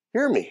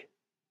 Hear me.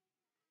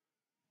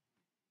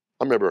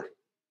 I remember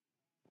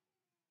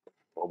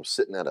I was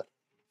sitting at a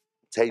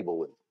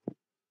table and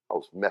I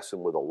was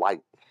messing with a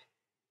light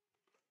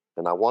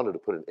and I wanted to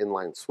put an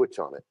inline switch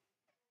on it.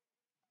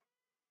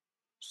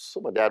 So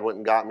my dad went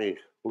and got me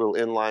a little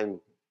inline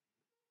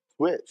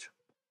switch.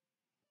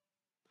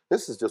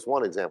 This is just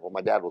one example.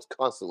 My dad was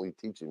constantly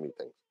teaching me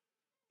things.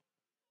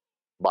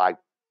 By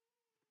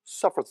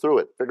suffer through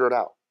it, figure it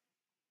out.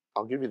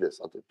 I'll give you this.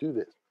 I'll do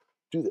this.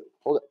 Do this.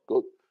 Hold it.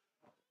 Go.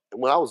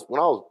 And when I was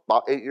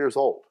about 8 years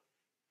old,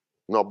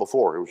 no,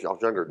 before, I was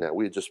younger than that.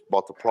 We had just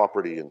bought the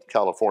property in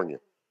California.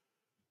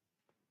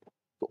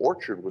 The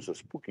orchard was a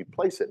spooky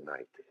place at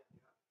night.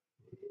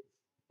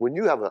 When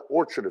you have an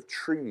orchard of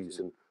trees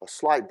and a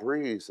slight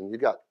breeze and you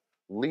got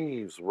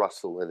leaves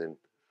rustling and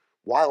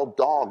wild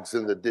dogs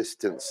in the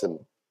distance, and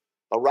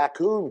a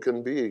raccoon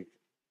can be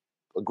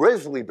a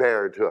grizzly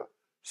bear to a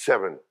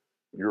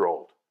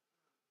 7-year-old.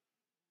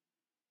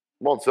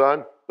 Come on,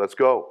 son, let's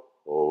go.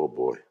 Oh,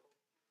 boy.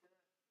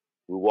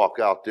 We walk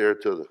out there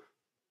to the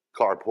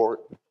carport.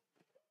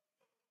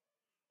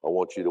 I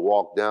want you to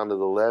walk down to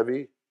the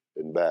levee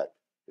and back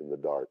in the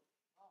dark.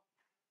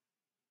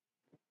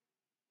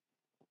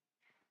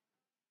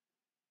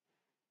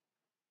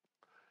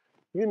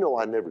 You know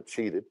I never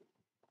cheated.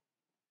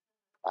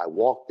 I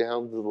walked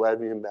down to the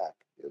levee and back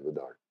in the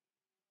dark.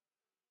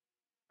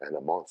 And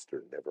a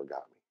monster never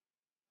got me.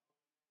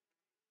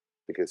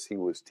 Because he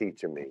was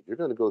teaching me, you're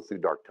going to go through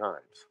dark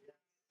times,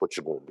 but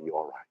you're going to be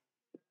all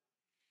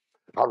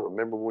right. I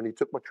remember when he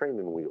took my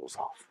training wheels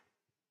off.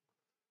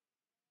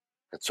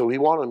 And so he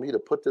wanted me to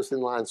put this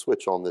inline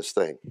switch on this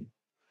thing.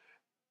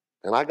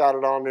 And I got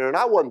it on there, and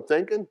I wasn't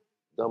thinking.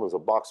 Dumb as a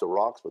box of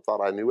rocks, but thought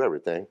I knew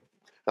everything.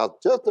 I was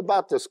just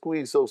about to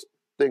squeeze those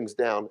things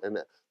down, and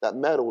that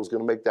metal was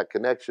going to make that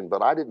connection,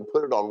 but I didn't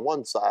put it on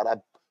one side. I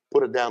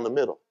put it down the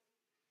middle.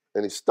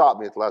 And he stopped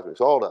me at the last minute. He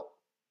said, hold up.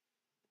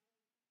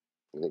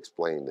 And he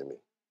explained to me.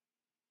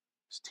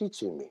 He's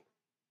teaching me.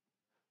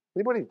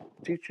 Anybody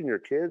teaching your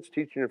kids,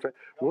 teaching your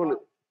family?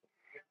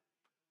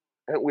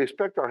 And we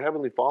expect our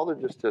Heavenly Father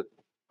just to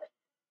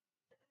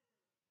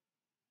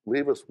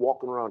leave us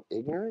walking around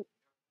ignorant?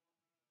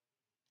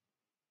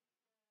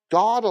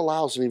 God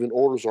allows and even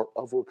orders our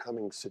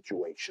overcoming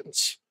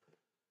situations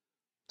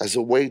as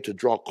a way to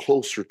draw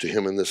closer to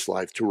him in this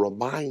life, to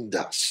remind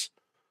us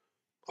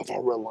of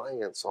our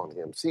reliance on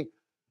him. See,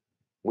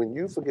 when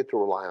you forget to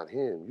rely on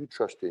him, you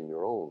trust in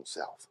your own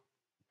self.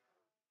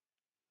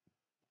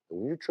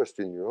 When you trust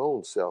in your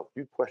own self,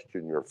 you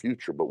question your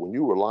future. But when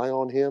you rely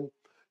on him,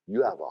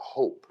 you have a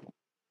hope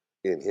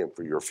in him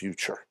for your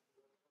future.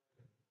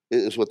 It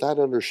is with that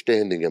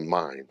understanding in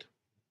mind,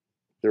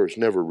 there is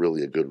never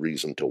really a good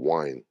reason to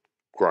whine,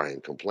 cry,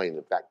 and complain.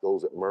 In fact,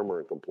 those that murmur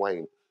and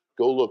complain,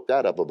 go look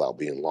that up about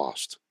being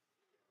lost.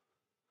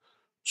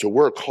 So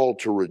we're called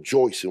to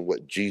rejoice in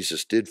what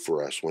Jesus did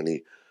for us when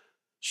he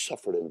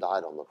suffered and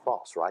died on the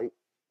cross, right?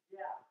 Yeah.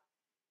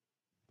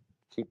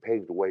 He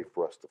paved the way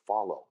for us to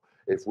follow.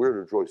 If we're to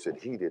rejoice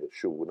that he did it,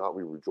 should we not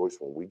rejoice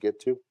when we get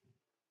to?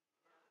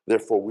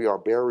 Therefore, we are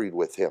buried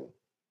with him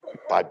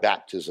by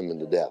baptism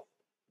into death,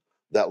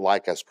 that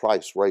like as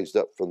Christ raised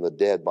up from the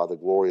dead by the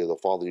glory of the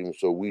Father, even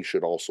so we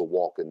should also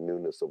walk in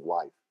newness of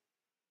life,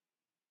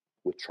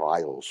 with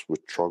trials,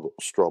 with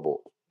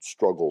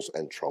struggles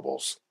and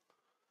troubles.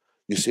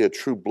 You see, a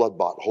true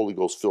blood-bought, Holy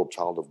Ghost-filled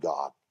child of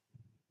God,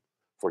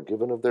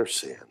 forgiven of their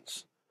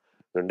sins,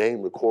 their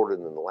name recorded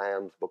in the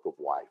Lamb's book of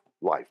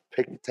life,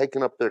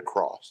 taking up their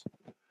cross,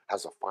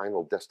 has a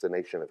final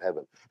destination of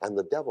heaven. And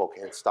the devil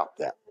can't stop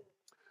that.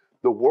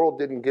 The world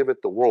didn't give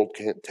it, the world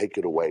can't take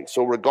it away.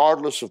 So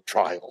regardless of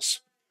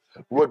trials,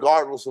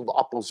 regardless of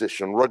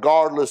opposition,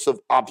 regardless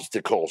of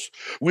obstacles,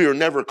 we are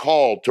never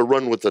called to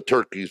run with the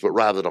turkeys, but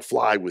rather to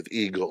fly with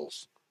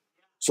eagles.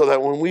 So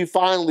that when we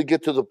finally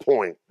get to the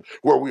point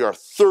where we are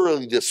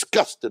thoroughly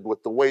disgusted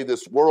with the way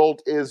this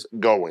world is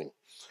going,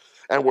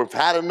 and we've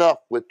had enough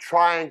with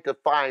trying to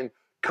find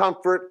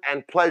comfort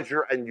and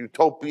pleasure and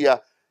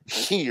utopia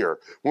here,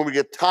 when we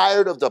get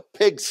tired of the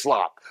pig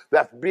slop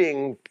that's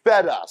being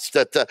fed us,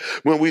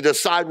 when we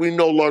decide we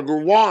no longer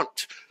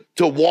want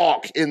to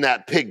walk in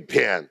that pig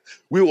pen,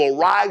 we will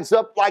rise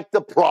up like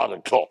the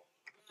prodigal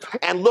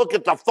and look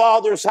at the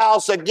Father's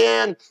house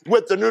again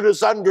with the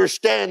newest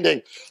understanding.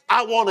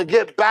 I want to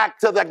get back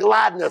to the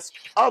gladness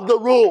of the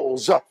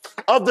rules,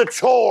 of the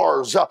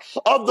chores,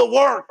 of the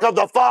work of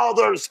the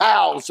Father's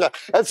house.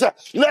 And say,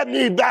 let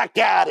me back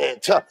at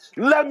it.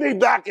 Let me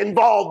back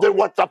involved in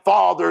what the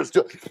Father's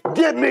doing.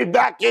 Get me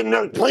back in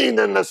there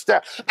cleaning the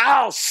steps.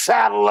 I'll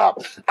saddle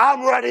up.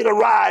 I'm ready to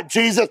ride,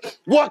 Jesus.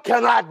 What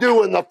can I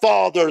do in the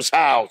Father's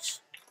house?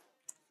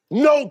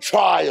 No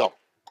trial,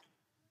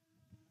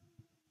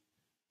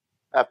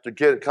 after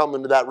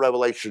coming to that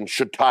revelation,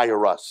 should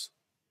tire us,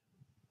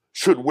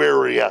 should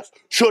weary us,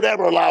 should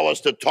ever allow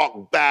us to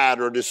talk bad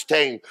or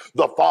disdain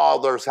the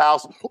Father's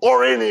house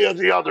or any of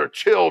the other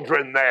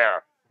children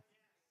there.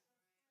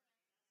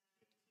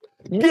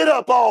 Get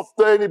up off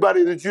to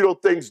anybody that you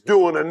don't think's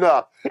doing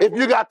enough. If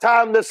you got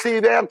time to see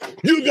them,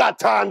 you got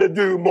time to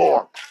do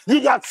more.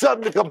 You got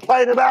something to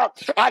complain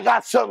about, I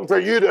got something for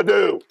you to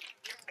do.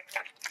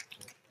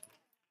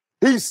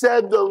 He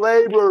said the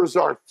laborers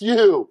are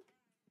few.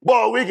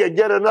 Boy, we could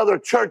get another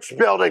church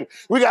building.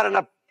 We got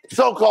enough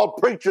so-called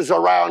preachers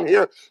around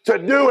here to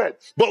do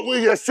it. But will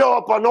you show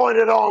up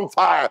anointed on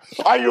fire?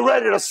 Are you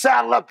ready to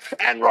saddle up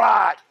and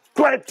ride?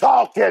 Quit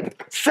talking.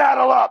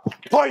 Saddle up.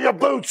 Put your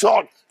boots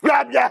on.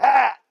 Grab your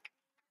hat.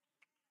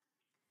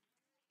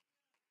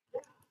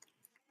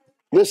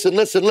 Listen,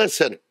 listen,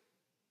 listen.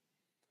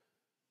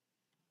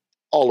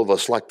 All of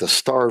us like the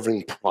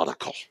starving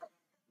prodigal.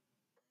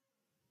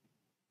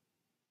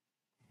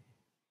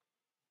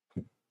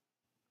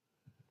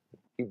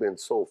 He'd been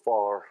so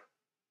far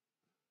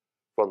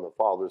from the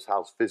Father's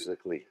house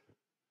physically,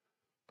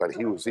 but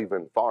he was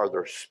even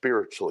farther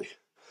spiritually.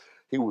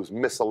 He was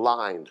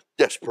misaligned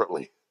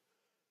desperately.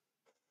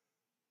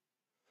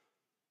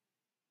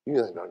 You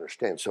need to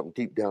understand something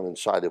deep down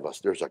inside of us.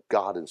 There's a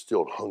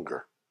God-instilled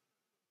hunger.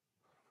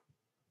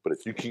 But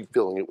if you keep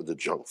filling it with the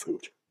junk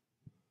food,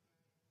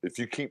 if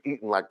you keep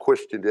eating like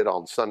Christian did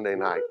on Sunday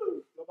night,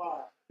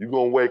 you're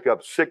going to wake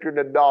up sicker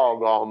than a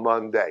dog on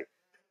Monday.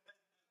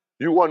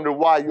 You wonder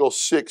why you're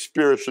sick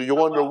spiritually. You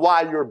wonder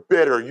why you're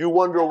bitter. You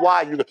wonder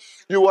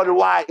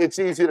why it's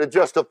easy to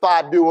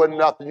justify doing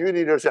nothing. You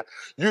need to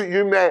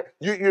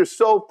you're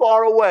so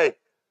far away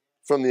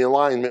from the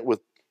alignment with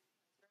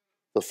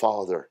the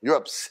Father. You're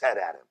upset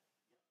at him.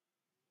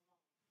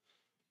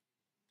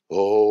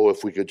 Oh,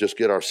 if we could just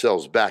get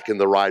ourselves back in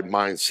the right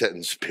mindset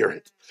and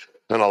spirit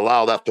and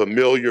allow that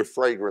familiar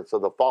fragrance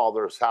of the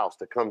Father's house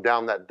to come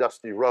down that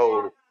dusty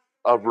road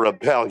of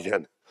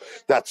rebellion.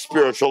 That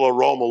spiritual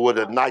aroma would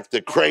ignite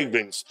the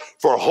cravings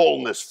for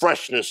wholeness,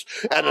 freshness,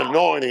 and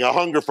anointing, a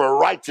hunger for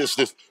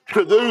righteousness,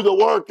 to do the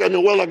work and the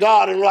will of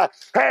God. And right,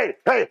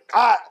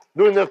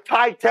 when the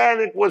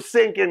Titanic was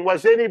sinking,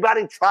 was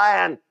anybody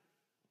trying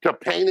to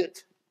paint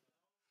it?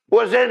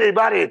 Was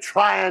anybody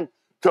trying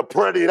to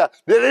pretty it up?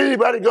 Did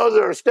anybody go to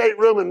their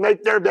stateroom and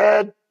make their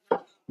bed?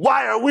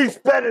 Why are we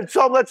spending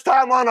so much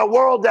time on a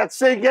world that's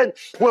sinking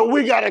when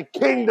we got a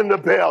kingdom to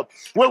build?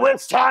 When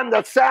it's time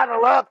to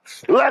saddle up,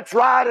 let's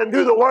ride and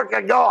do the work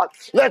of God.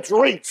 Let's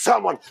reach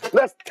someone.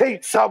 Let's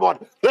teach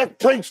someone. Let's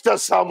preach to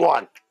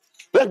someone.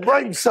 Let's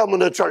bring someone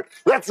to church.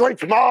 Let's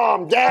reach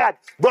mom, dad,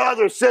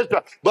 brother,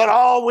 sister. But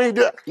all we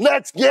do,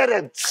 let's get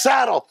in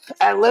saddle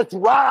and let's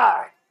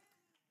ride.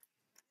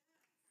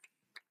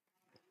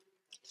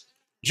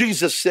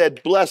 Jesus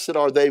said, blessed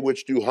are they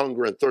which do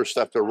hunger and thirst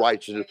after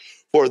righteousness,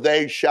 for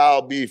they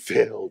shall be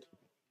filled.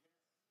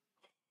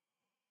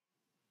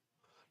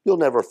 You'll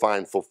never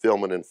find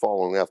fulfillment in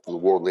following after the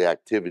worldly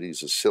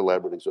activities of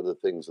celebrities or the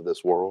things of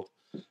this world.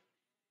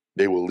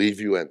 They will leave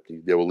you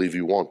empty, they will leave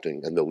you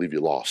wanting, and they'll leave you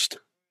lost.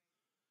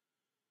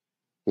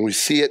 When we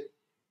see it,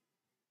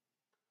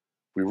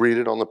 we read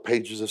it on the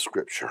pages of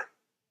Scripture,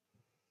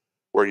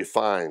 where you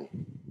find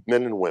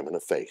men and women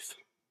of faith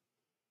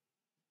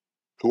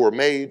who are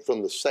made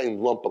from the same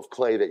lump of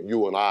clay that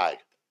you and I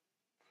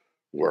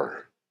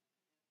were.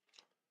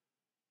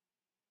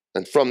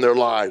 And from their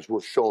lives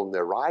were shown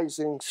their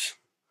risings,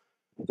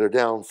 their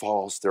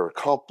downfalls, their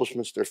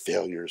accomplishments, their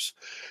failures,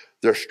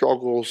 their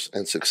struggles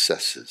and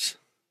successes.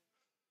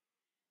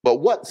 But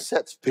what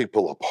sets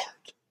people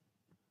apart?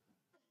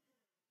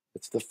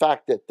 It's the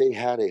fact that they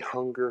had a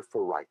hunger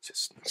for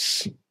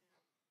righteousness.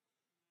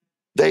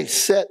 They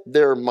set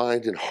their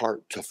mind and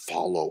heart to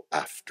follow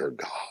after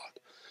God.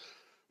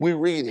 We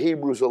read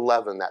Hebrews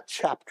 11, that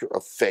chapter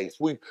of faith.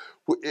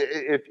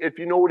 If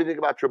you know anything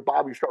about your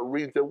Bible, you start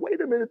reading, say,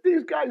 wait a minute,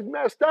 these guys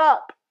messed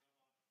up.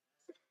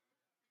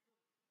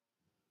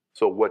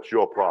 So what's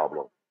your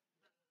problem?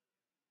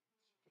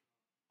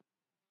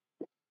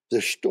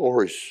 Their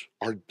stories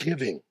are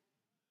giving.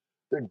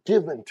 They're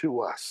given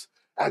to us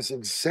as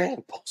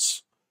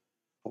examples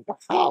of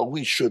how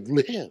we should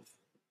live.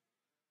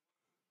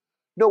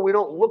 No, we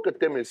don't look at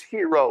them as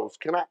heroes.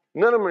 None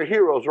of them are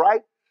heroes,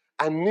 right?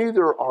 And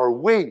neither are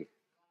we.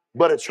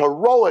 But it's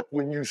heroic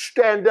when you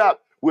stand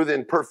up with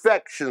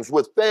imperfections,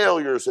 with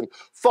failures and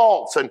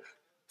faults, and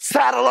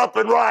saddle up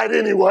and ride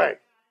anyway.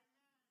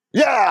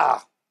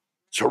 Yeah,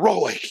 it's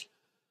heroic.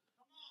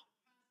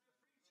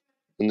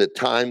 In the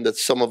time that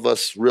some of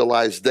us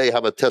realize they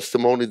have a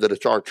testimony, that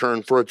it's our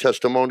turn for a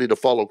testimony to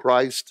follow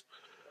Christ,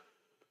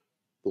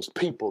 those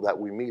people that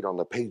we meet on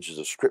the pages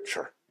of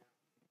Scripture,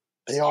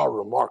 they are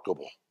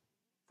remarkable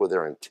for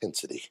their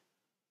intensity.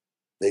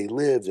 They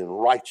lived in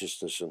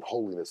righteousness and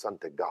holiness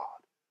unto God.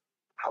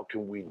 How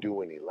can we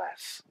do any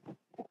less?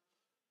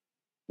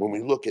 When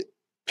we look at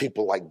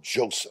people like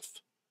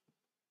Joseph,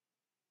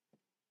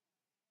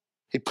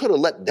 he could have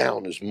let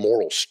down his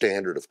moral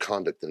standard of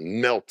conduct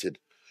and melted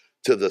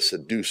to the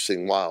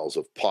seducing wiles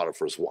of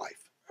Potiphar's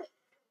wife.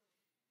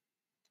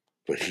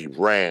 But he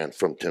ran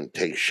from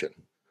temptation.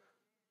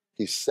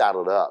 He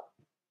saddled up,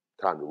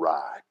 time to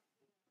ride.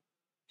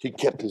 He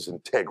kept his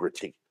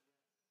integrity.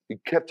 He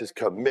kept his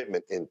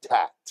commitment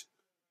intact.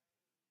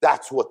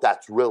 That's what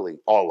that's really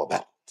all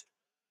about.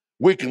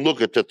 We can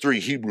look at the three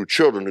Hebrew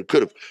children who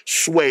could have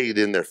swayed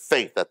in their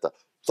faith at the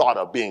thought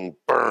of being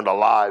burned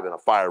alive in a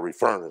fiery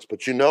furnace.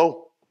 But you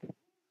know,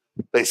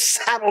 they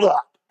saddled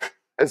up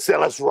and said,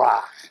 let's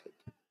ride.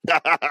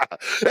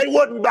 They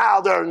wouldn't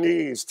bow their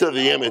knees to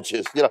the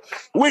images. You know,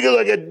 we can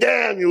look at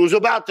Daniel, who's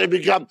about to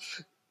become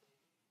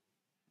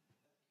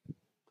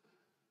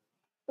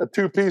a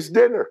two-piece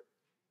dinner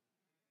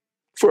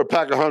for a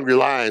pack of hungry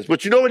lions.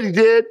 But you know what he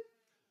did?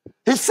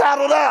 He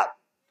saddled up.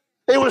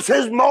 It was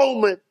his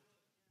moment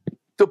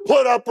to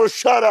put up or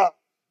shut up.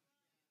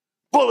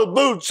 Pull the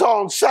boots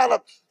on, saddle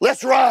up,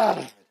 let's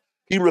ride.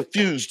 He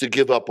refused to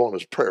give up on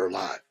his prayer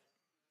life.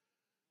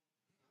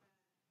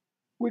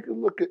 We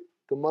can look at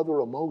the mother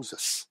of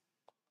Moses,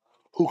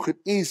 who could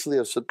easily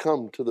have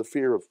succumbed to the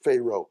fear of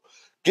Pharaoh,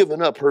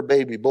 given up her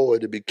baby boy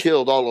to be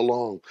killed all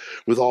along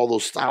with all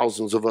those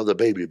thousands of other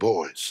baby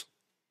boys.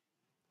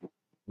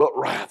 But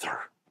rather,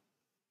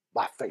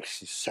 by faith,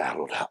 she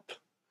saddled up,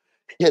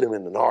 hid him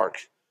in an ark,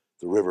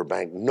 the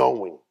riverbank,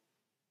 knowing,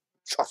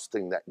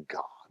 trusting that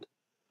God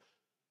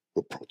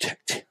would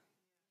protect him.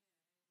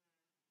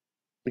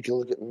 We can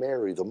look at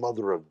Mary, the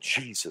mother of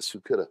Jesus, who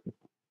could have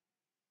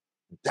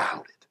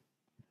doubted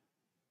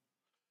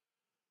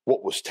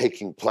what was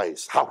taking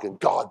place. How can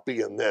God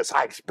be in this?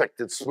 I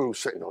expected smooth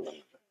sailing. No.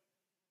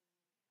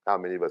 How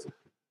many of us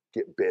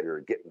get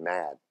bitter, get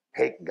mad,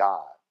 hate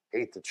God,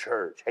 hate the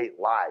church, hate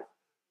life,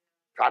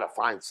 try to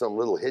find some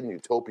little hidden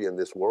utopia in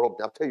this world?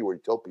 I'll tell you where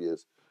utopia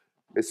is.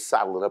 It's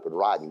saddling up and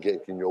riding,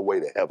 getting your way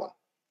to heaven.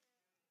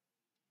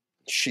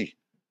 She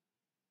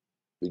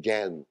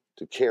began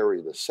to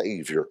carry the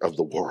Savior of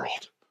the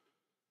world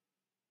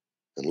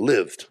and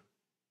lived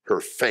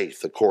her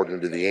faith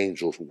according to the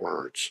angel's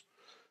words,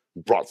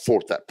 brought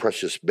forth that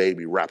precious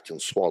baby wrapped in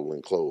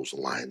swaddling clothes,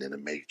 lying in a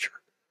manger.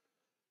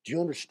 Do you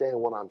understand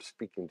what I'm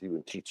speaking to you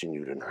and teaching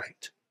you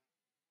tonight?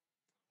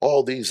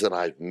 All these that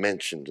I've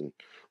mentioned and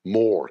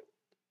more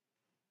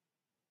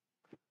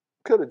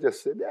could have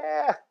just said,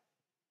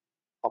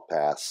 I'll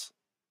pass.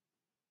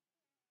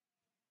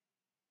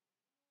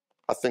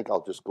 I think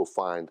I'll just go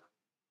find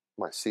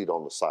my seat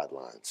on the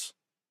sidelines.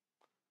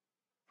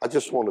 I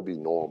just want to be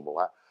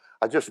normal.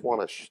 I just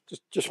want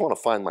to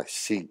find my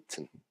seat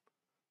and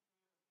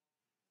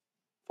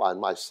find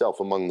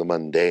myself among the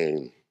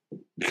mundane,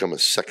 become a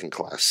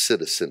second-class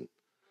citizen in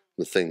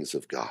the things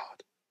of God.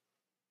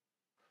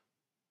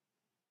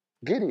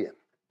 Gideon.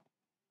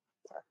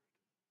 I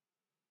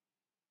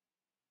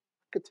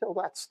could tell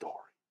that story.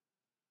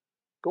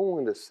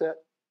 Going to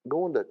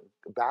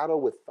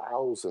battle with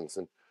thousands.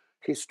 And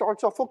he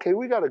starts off, okay,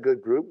 we got a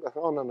good group.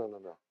 Oh,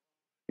 no.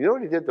 You know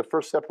what he did? The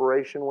first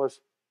separation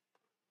was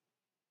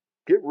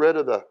get rid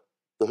of the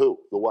who?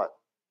 The what?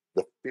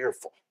 The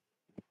fearful.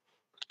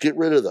 Get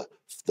rid of the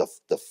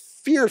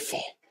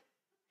fearful.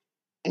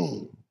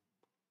 You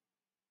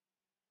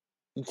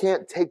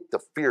can't take the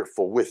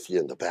fearful with you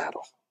in the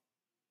battle.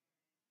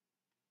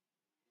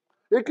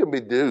 It can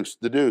be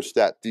deduced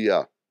that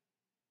the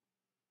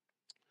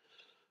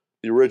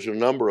original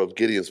number of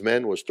Gideon's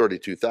men was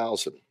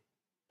 32,000.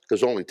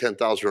 Because only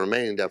 10,000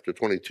 remained after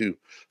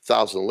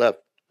 22,000 left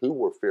who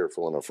were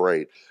fearful and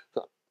afraid.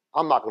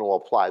 I'm not going to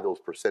apply those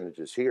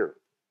percentages here.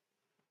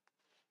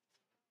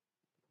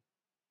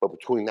 But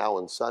between now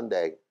and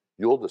Sunday,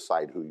 you'll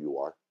decide who you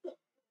are.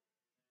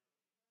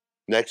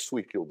 Next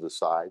week, you'll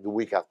decide. The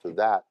week after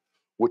that,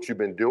 what you've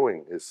been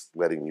doing is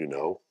letting you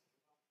know.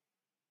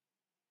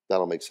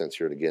 That'll make sense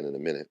here again in a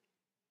minute.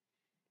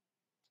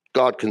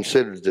 God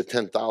considered the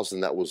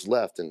 10,000 that was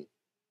left, and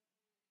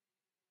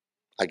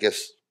I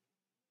guess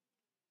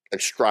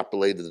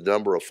extrapolated the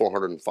number of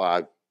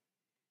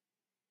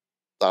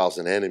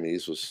 405,000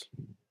 enemies was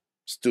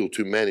still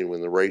too many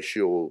when the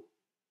ratio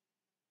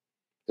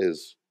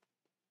is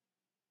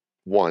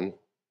 1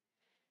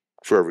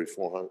 for every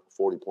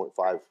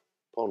 440.5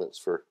 opponents.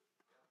 For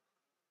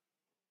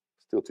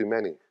still too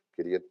many,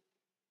 Gideon.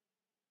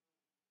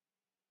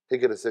 He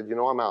could have said, you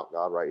know, I'm out,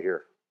 God, right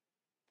here.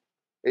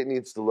 It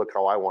needs to look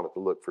how I want it to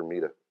look for me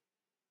to.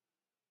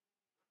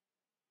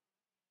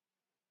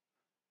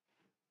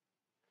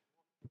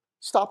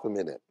 Stop a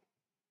minute.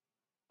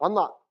 I'm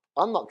not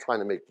trying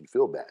to make you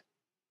feel bad.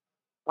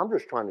 I'm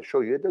just trying to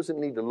show you it doesn't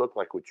need to look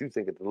like what you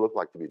think it to look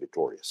like to be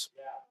victorious.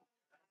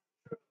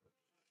 Yeah.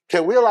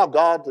 Can we allow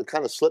God to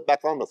kind of slip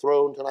back on the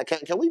throne tonight?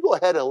 Can we go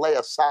ahead and lay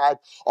aside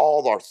all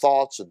of our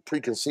thoughts and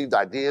preconceived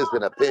ideas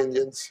and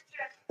opinions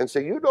and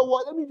say, you know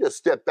what, let me just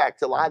step back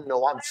till I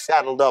know I'm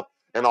saddled up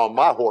and on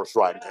my horse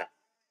right now.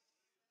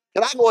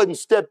 Can I go ahead and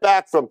step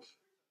back from,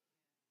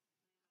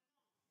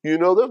 you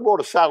know, there's more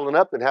to saddling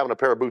up than having a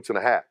pair of boots and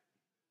a hat.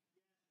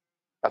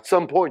 At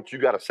some point, you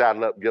got to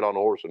saddle up, get on a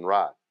horse, and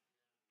ride.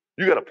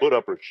 You got to put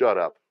up or shut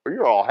up, or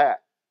you're all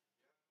hat.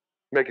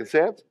 Making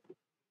sense?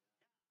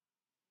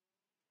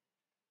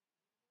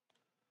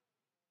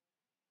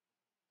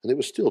 And it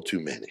was still too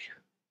many.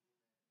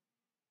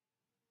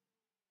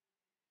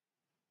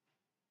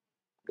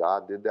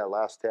 God did that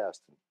last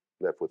test and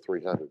left with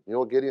 300. You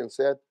know what Gideon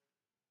said?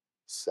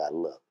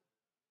 Saddle up.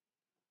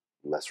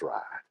 Let's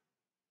ride.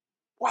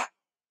 Wow.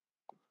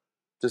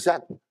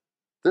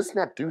 Doesn't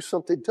that do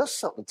something? It does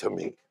something to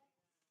me.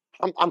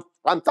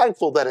 I'm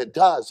thankful that it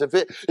does. If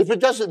it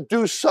doesn't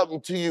do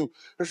something to you,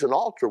 there's an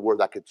altar where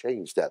that could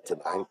change that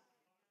tonight.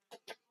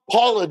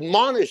 Paul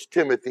admonished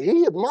Timothy.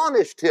 He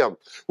admonished him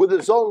with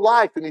his own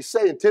life, and he's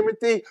saying,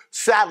 Timothy,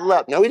 saddle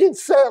up. Now, he didn't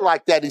say it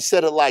like that. He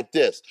said it like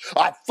this.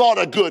 I fought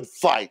a good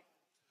fight.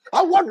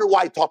 I wonder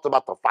why he talked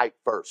about the fight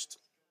first.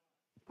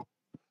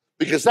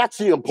 Because that's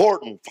the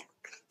important part.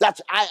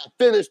 I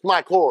finished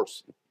my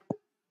course.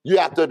 You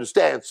have to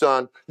understand,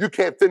 son, you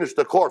can't finish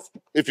the course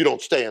if you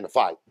don't stay in the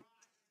fight.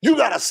 You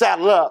got to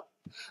saddle up.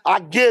 I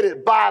get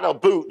it, buy the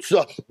boots,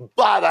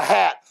 buy the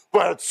hat.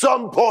 But at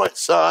some point,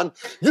 son,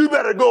 you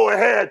better go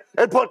ahead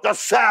and put the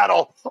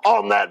saddle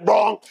on that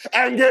bronc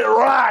and get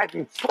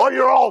riding, or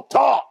you're all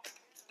talk.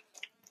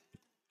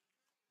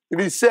 And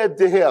he said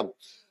to him,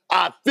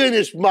 I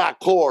finished my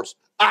course.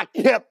 I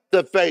kept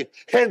the faith.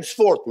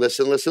 Henceforth,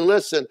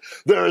 listen,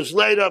 there is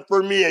laid up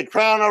for me a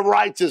crown of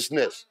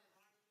righteousness.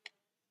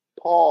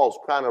 Paul's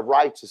crown of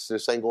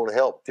righteousness ain't going to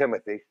help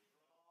Timothy.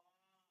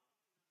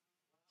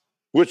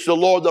 Which the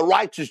Lord, the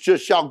righteous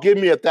just shall give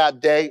me at that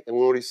day. And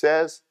what he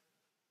says?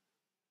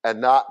 And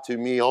not to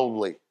me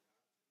only,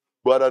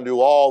 but unto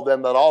all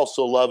them that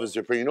also love his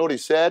decree. You know what he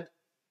said?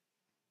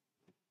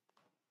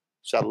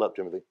 Saddle up,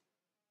 Timothy.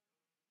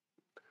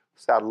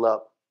 Saddle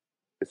up.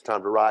 It's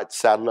time to ride.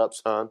 Saddle up,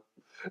 son.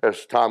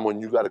 There's a time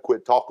when you got to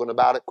quit talking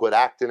about it, quit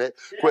acting it,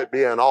 quit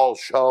being all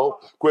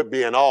show, quit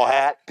being all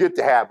hat. Get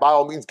the hat. By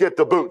all means, get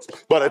the boots.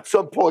 But at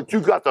some point,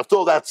 you got to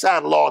throw that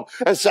saddle on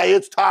and say,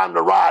 it's time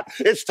to ride.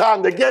 It's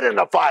time to get in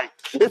the fight.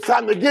 It's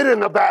time to get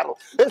in the battle.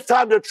 It's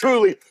time to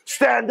truly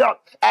stand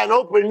up and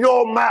open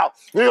your mouth.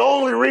 The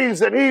only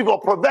reason evil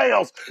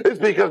prevails is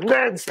because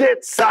men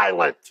sit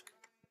silent.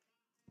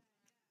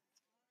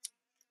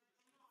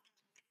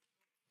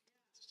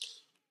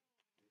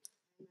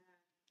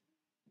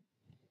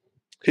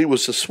 He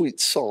was a sweet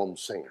psalm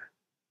singer.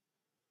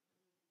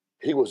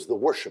 He was the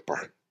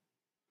worshiper.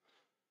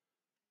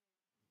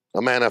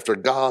 A man after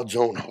God's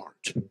own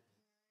heart.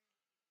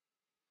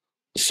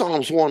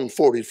 Psalms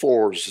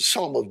 144 is the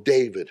Psalm of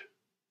David.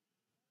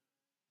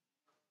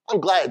 I'm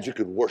glad you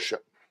could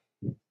worship.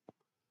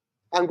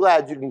 I'm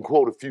glad you can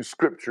quote a few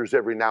scriptures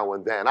every now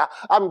and then.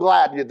 I'm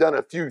glad you've done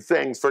a few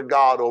things for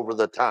God over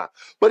the time.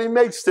 But he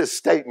makes this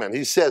statement.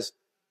 He says,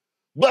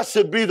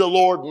 blessed be the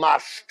Lord, my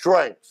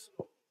strength.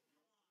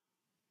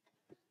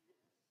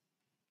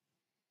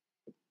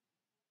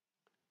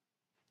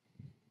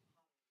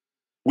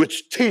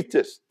 which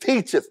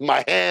teacheth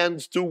my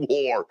hands to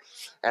war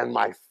and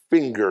my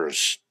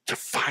fingers to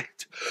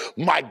fight.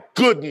 My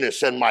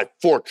goodness and my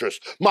fortress,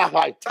 my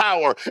high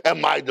tower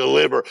and my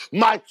deliverer,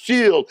 my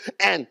shield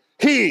and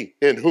he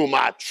in whom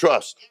I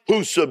trust,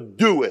 who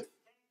subdueth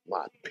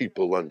my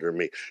people under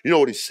me. You know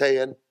what he's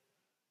saying?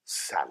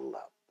 Saddle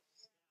up.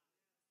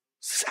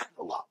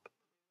 Saddle up.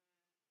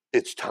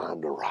 It's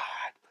time to ride.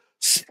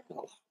 Saddle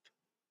up.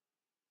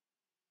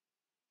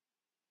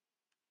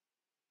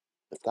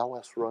 If thou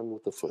hast run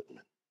with the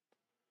footmen,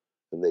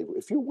 and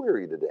if you're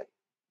weary today,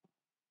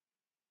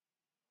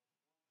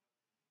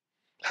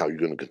 how are you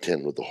going to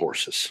contend with the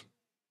horses?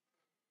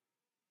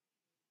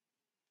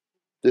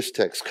 This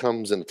text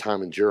comes in a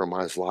time in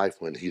Jeremiah's life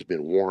when he's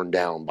been worn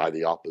down by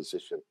the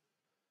opposition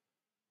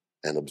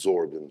and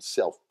absorbed in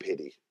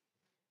self-pity.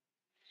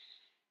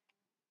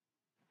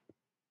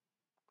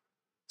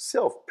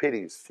 Self-pity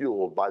is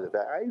fueled by the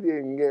fact, I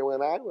didn't get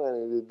what I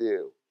wanted to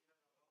do.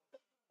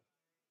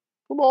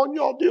 Come on,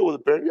 y'all deal with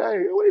it, Barry.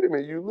 Hey, wait a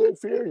minute, you live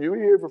here, you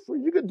here for free,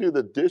 you can do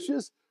the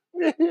dishes.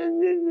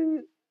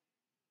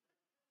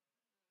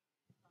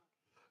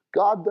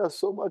 God does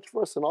so much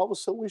for us, and all of a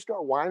sudden we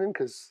start whining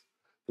because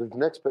there's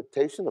an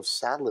expectation of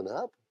saddling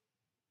up.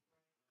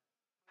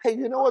 Hey,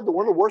 you know what?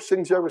 One of the worst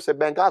things you ever said,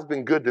 man, God's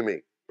been good to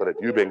me. But have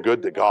you been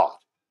good to God?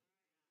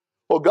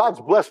 Well, God's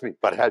blessed me,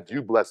 but had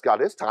you blessed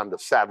God? It's time to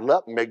saddle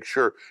up and make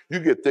sure you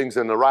get things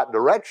in the right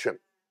direction.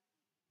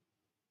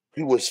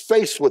 He was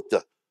faced with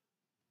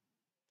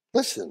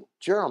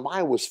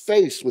Jeremiah was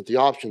faced with the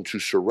option to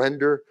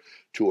surrender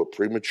to a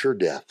premature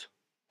death.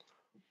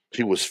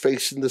 He was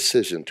facing the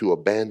decision to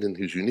abandon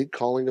his unique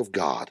calling of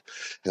God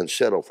and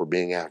settle for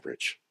being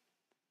average.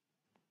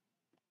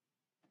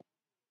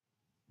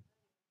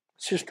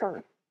 It's his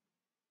turn.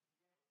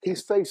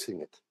 He's facing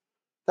it.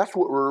 That's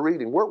what we're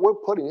reading. We're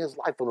putting his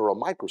life under a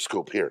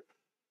microscope here.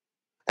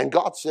 And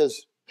God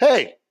says,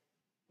 hey,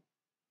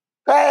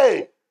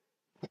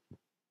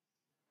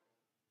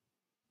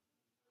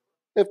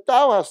 if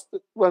thou hast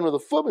run with the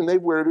footmen,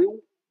 they've wearied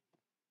you.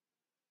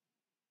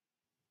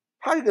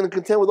 How are you going to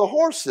contend with the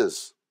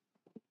horses?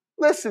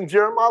 Listen,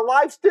 Jeremiah,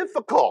 life's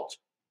difficult.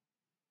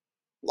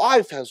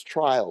 Life has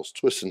trials,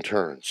 twists, and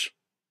turns.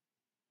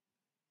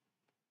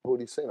 What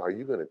he's saying, are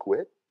you going to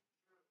quit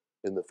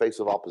in the face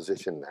of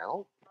opposition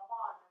now?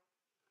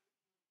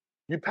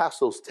 You pass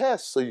those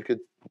tests so you could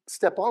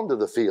step onto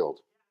the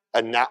field.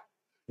 And now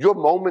your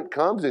moment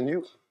comes and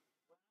you're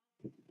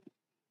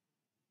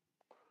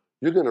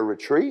going to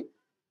retreat?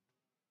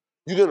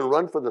 You're going to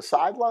run for the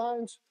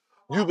sidelines?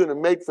 You're going to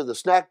make for the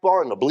snack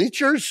bar and the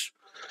bleachers?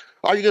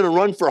 Are you going to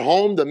run for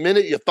home the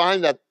minute you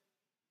find that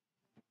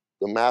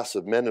the mass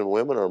of men and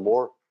women are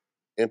more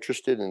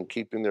interested in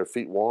keeping their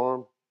feet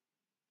warm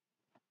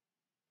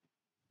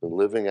than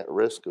living at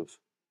risk of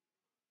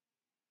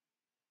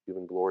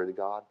giving glory to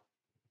God?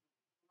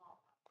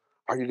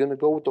 Are you going to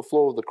go with the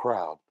flow of the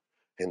crowd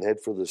and head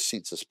for the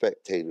seats of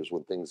spectators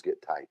when things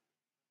get tight?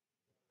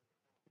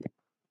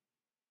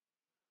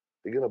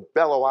 You're going to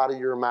bellow out of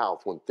your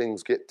mouth when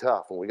things get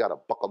tough and we got to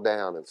buckle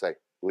down and say,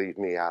 leave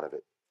me out of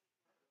it.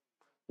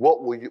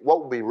 What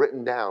will be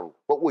written down?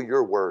 What will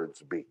your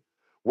words be?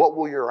 What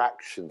will your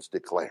actions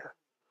declare?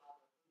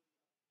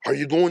 Are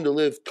you going to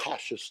live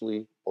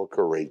cautiously or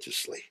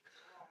courageously?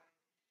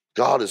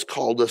 God has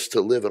called us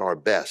to live at our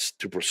best,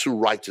 to pursue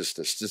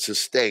righteousness, to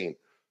sustain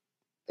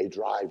a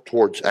drive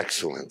towards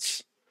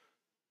excellence.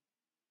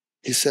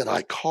 He said,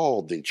 I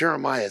called thee.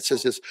 Jeremiah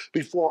says this,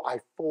 before I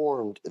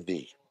formed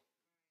thee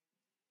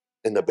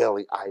in the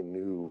belly, I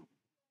knew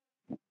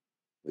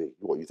thee.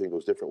 What, you think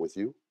was different with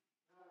you?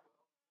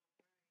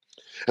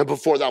 And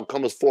before thou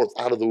comest forth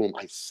out of the womb,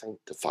 I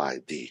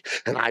sanctified thee,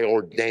 and I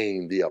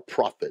ordained thee a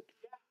prophet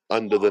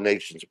unto the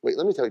nations. Wait,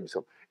 let me tell you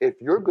something.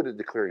 If you're good at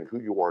declaring who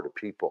you are to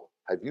people,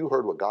 have you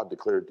heard what God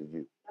declared to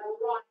you?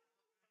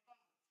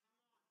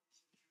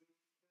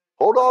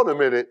 Hold on a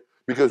minute,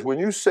 because when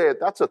you say it,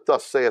 that's a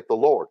thus saith the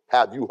Lord.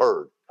 Have you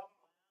heard?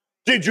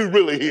 Did you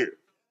really hear?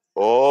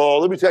 Oh,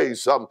 let me tell you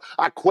something.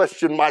 I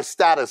question my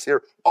status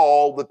here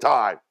all the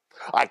time.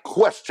 I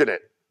question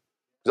it.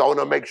 I want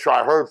to make sure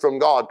I heard from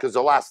God, because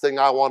the last thing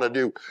I want to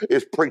do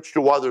is preach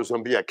to others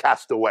and be a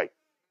castaway.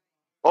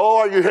 Oh,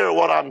 are you hearing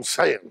what I'm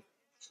saying?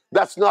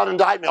 That's not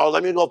indictment. Oh,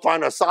 let me go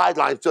find a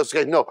sideline. Just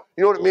say, no.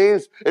 You know what it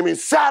means? It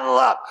means saddle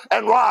up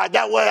and ride.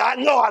 That way I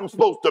know I'm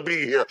supposed to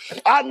be here.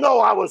 I know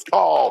I was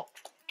called.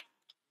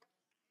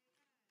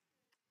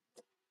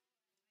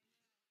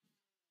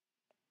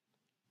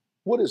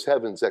 What is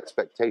heaven's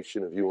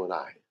expectation of you and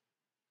I?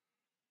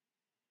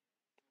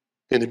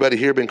 Anybody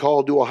here been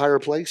called to a higher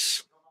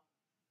place?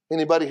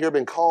 Anybody here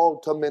been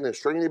called to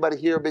ministry? Anybody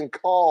here been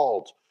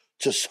called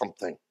to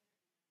something?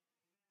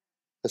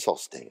 Let's all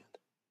stand.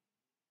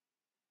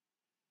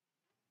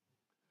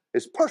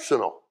 It's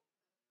personal.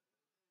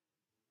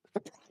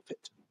 It's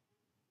private.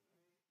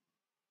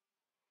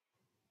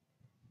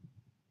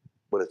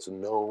 But it's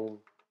known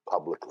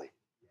publicly.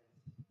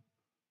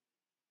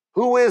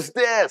 Who is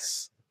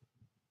this?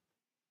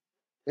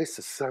 It's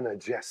the son of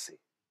Jesse.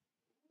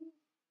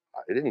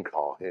 I didn't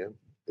call him.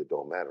 It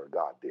don't matter.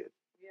 God did.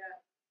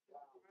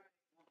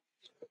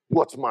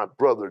 What's my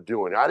brother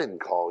doing? I didn't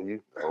call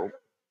you. No,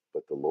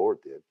 but the Lord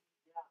did.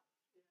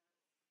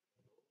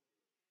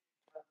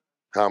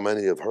 How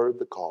many have heard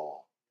the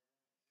call?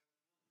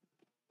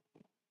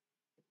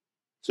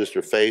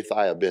 Sister Faith,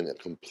 I have been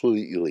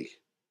completely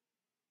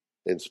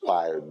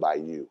inspired by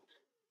you.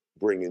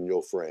 Bringing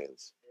your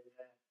friends.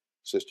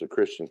 Sister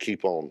Christian,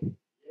 keep on.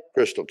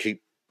 Crystal,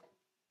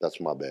 that's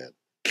my bad.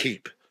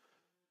 Keep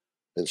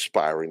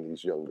inspiring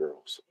these young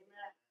girls.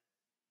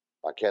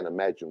 I can't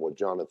imagine what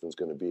Jonathan's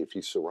going to be if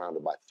he's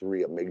surrounded by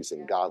 3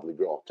 amazing, godly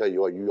girls. I'll tell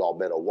you what, you all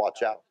better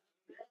watch out.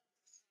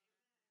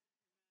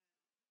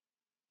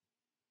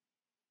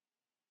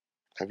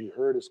 Have you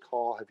heard his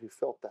call? Have you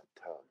felt that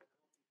tug?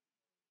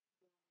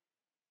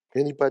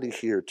 Anybody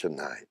here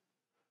tonight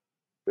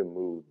been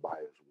moved by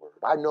his word?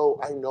 I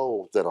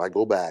know that I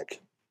go back,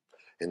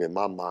 and in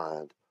my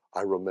mind,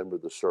 I remember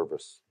the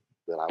service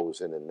that I was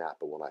in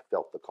Napa when I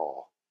felt the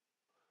call.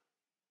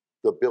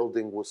 The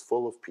building was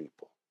full of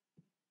people.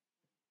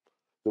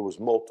 There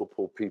was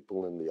multiple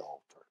people in the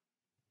altar.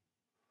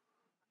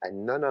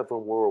 And none of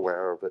them were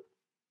aware of it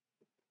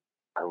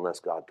unless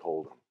God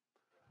told them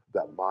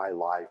that my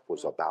life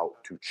was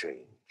about to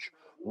change.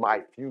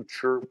 My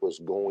future was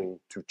going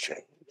to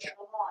change.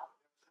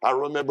 I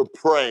remember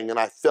praying and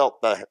I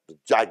felt the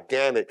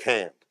gigantic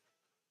hand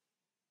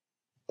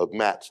of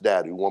Matt's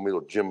dad, who wanted me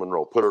to Jim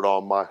Monroe, put it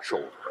on my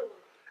shoulder.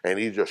 And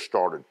he just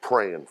started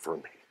praying for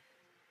me.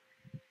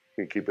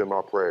 You keep in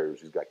my prayers.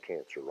 He's got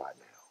cancer right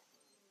now.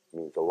 It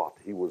means a lot.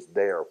 He was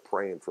there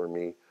praying for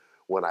me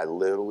when it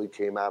literally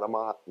came out of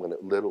my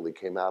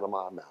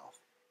mouth.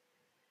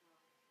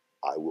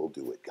 I will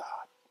do it, God.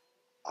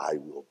 I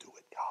will do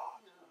it,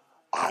 God.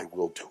 I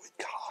will do it,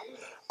 God.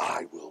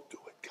 I will do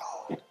it,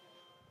 God.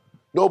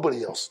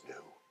 Nobody else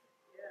knew.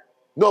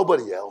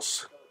 Nobody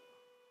else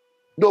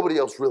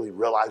really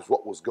realized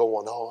what was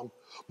going on.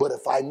 But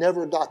if I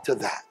never got to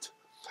that,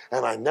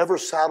 and I never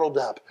saddled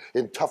up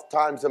in tough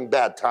times and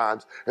bad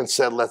times and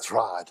said, let's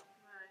ride.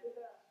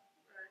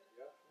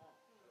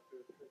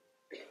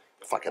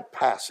 If I could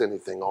pass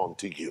anything on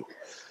to you,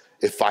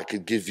 if I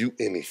could give you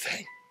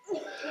anything,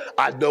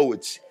 I know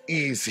it's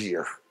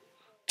easier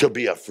to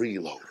be a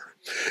freeloader.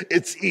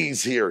 It's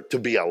easier to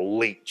be a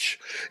leech.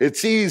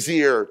 It's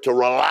easier to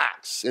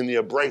relax in the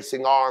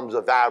embracing arms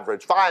of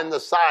average, find the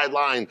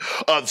sideline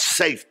of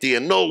safety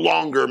and no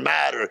longer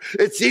matter.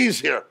 It's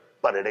easier,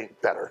 but it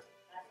ain't better.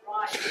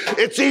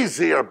 It's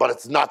easier, but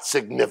it's not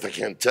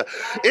significant.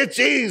 It's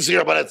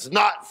easier, but it's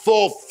not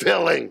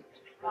fulfilling.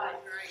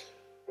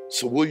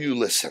 So will you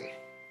listen?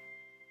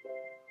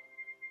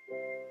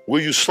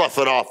 Will you slough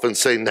it off and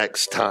say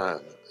next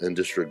time and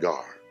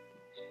disregard?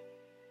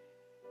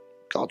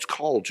 God's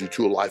called you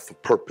to a life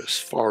of purpose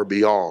far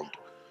beyond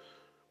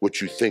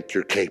what you think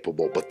you're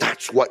capable, but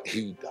that's what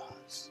he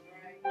does.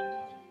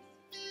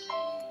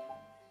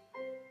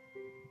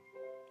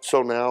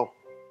 So now,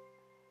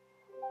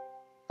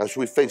 as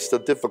we face the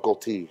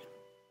difficulty,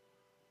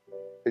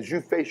 as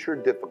you face your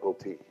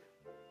difficulty,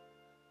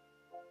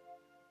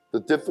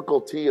 the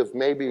difficulty of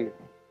maybe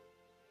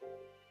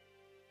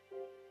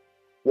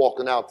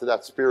walking out to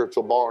that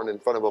spiritual barn in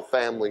front of a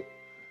family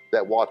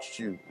that watched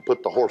you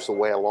put the horse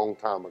away a long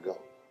time ago.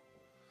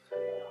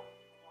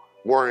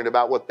 Worrying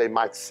about what they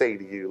might say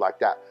to you, like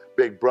that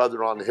big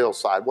brother on the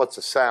hillside. What's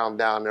the sound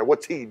down there?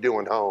 What's he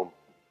doing home?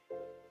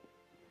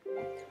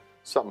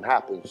 Something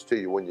happens to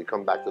you when you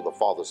come back to the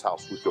Father's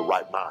house with your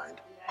right mind.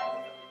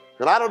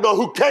 And I don't know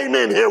who came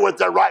in here with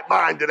their right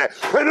mind today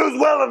and who's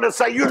willing to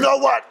say, you know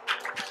what?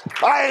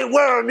 I ain't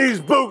wearing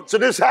these boots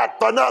and this hat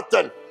for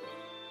nothing.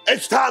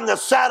 It's time to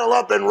saddle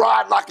up and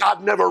ride like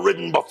I've never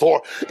ridden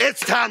before. It's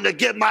time to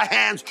get my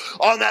hands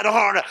on that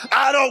harness.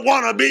 I don't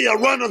want to be a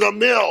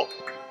run-of-the-mill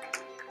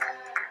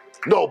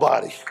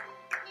nobody.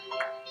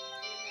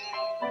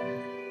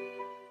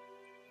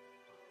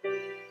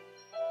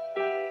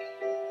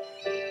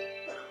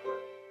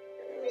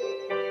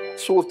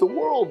 So if the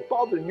world's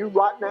bothering you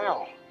right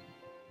now,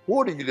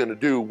 what are you going to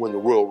do when the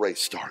world race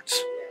starts?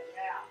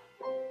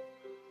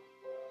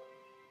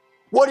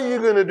 What are you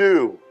going to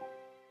do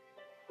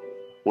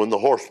when the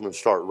horsemen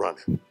start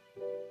running?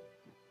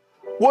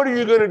 What are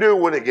you going to do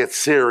when it gets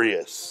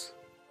serious?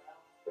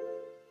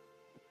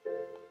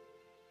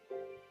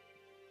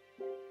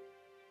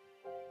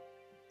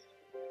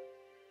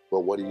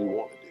 Well, what do you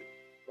want to do?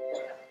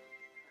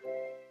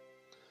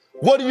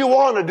 What do you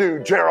want to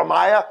do,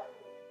 Jeremiah?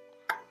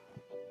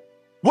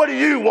 What do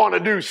you want to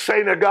do,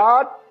 saint of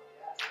God?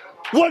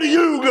 What are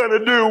you going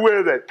to do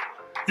with it?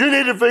 You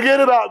need to forget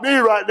about me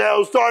right now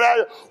and start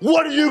out.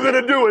 What are you going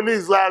to do in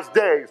these last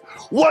days?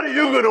 What are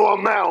you going to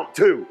amount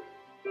to?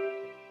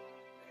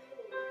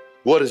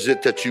 What is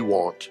it that you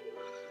want?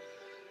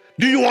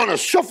 Do you want to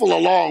shuffle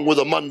along with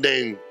a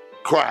mundane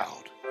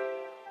crowd?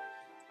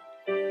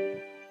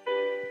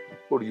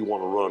 Or do you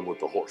want to run with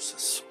the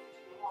horses?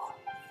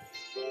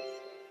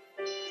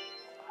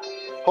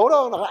 Hold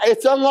on.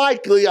 It's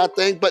unlikely, I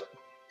think, but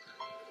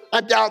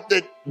I doubt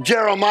that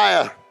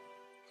Jeremiah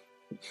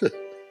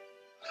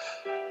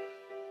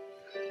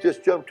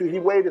just jumped to. He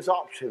weighed his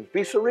options.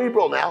 Be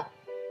cerebral now.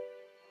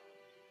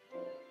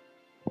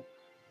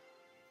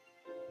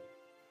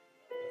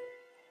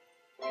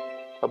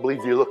 I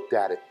believe he looked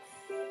at it,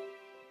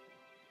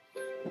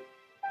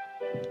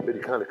 but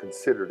he kind of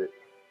considered it.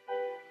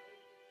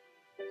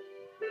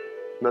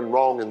 Nothing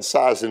wrong in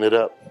sizing it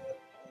up.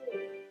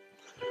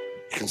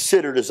 He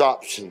considered his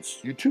options.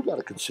 You too got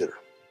to consider.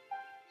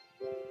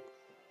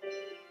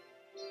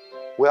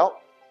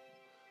 Well,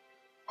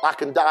 I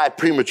can die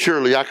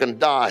prematurely. I can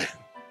die.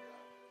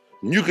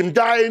 You can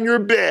die in your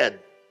bed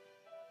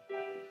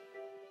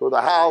with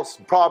a house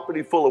and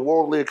property full of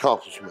worldly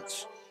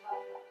accomplishments.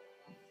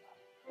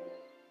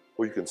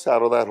 Or you can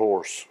saddle that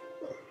horse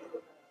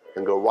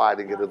and go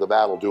riding into the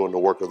battle doing the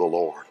work of the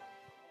Lord.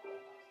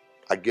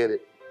 I get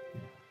it.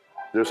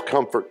 There's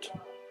comfort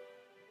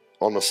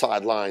on the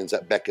sidelines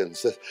that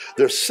beckons.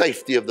 There's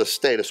safety of the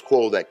status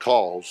quo that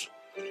calls.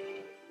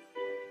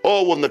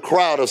 Oh, when the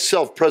crowd of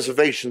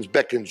self-preservations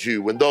beckons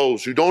you, when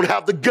those who don't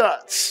have the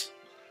guts,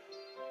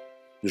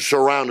 you're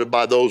surrounded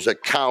by those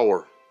that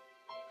cower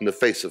in the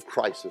face of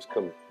crisis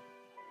come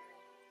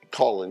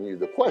calling you.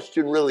 The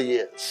question really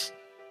is,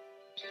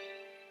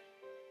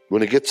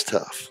 when it gets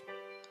tough,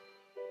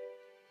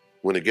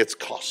 when it gets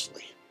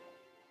costly,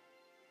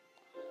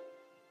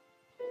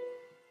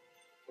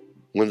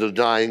 when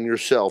denying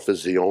yourself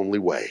is the only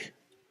way,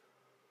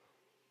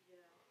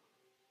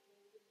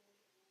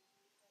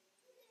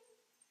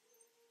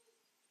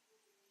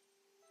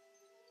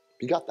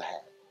 you got the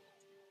hat.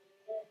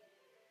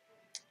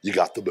 You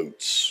got the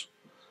boots.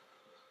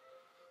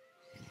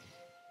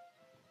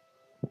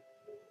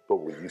 But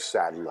will you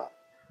saddle up?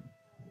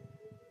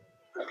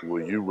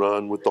 Will you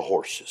run with the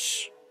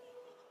horses?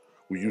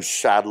 Will you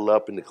saddle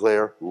up and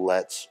declare,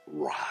 let's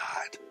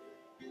ride?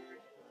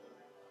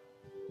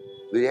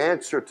 The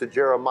answer to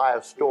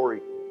Jeremiah's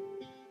story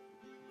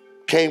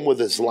came with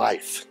his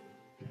life.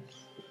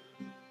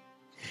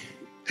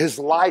 His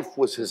life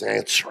was his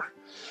answer.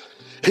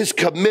 His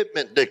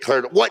commitment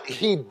declared it. What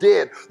he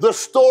did, the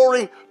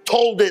story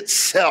told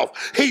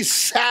itself. He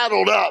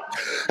saddled up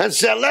and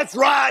said, let's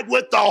ride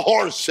with the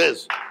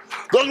horses.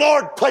 The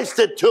Lord placed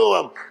it to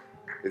him.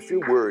 If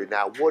you're worried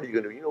now, what are you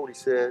going to do? You know what he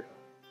said?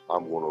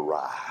 I'm going to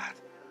ride.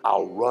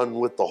 I'll run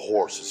with the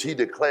horses. He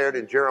declared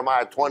in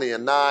Jeremiah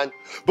 20:9,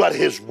 but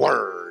his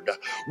word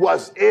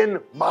was in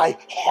my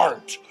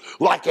heart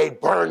like a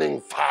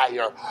burning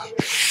fire,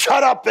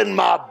 shut up in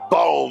my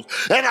bones,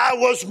 and I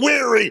was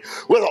weary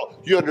with all.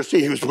 You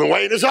understand, he was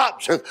weighing his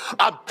options.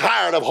 I'm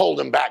tired of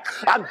holding back.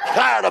 I'm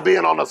tired of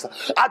being on the side.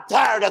 I'm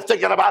tired of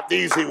thinking about the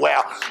easy way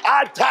out.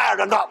 I'm tired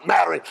of not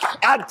mattering.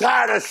 I'm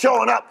tired of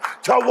showing up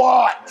to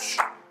watch.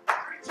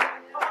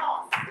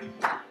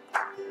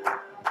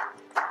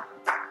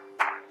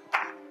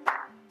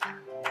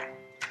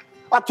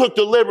 I took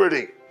the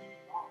liberty.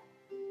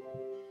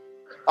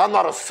 I'm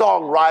not a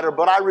songwriter,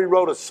 but I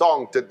rewrote a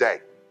song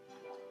today.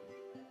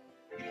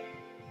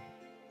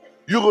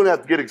 You're going to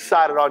have to get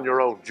excited on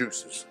your own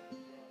juices.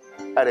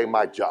 That ain't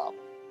my job.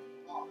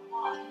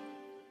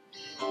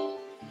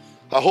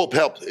 I hope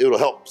it'll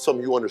help some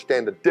of you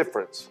understand the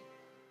difference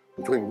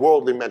between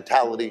worldly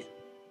mentality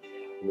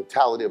and the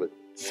mentality of a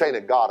saint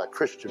of God, a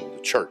Christian in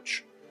the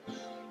church.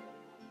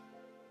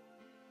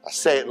 I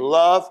say it in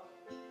love.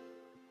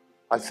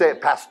 I say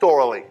it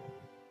pastorally.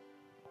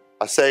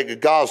 I say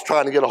God's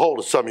trying to get a hold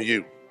of some of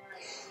you.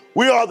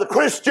 We are the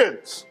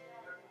Christians,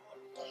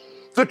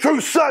 the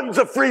true sons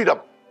of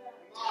freedom.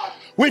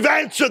 We've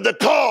answered the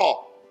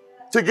call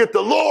to get the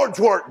Lord's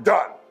work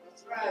done.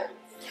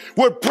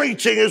 We're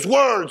preaching his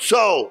word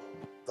so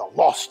the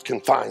lost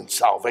can find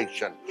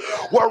salvation.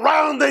 We're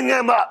rounding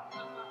them up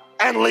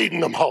and leading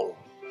them home.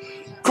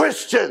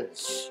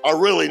 Christians are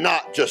really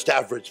not just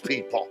average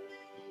people.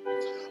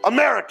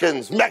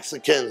 Americans,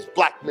 Mexicans,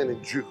 black men,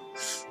 and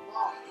Jews.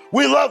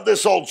 We love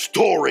this old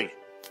story.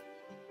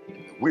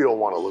 We don't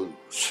want to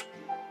lose.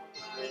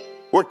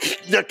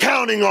 They're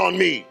counting on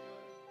me,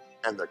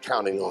 and they're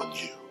counting on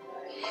you.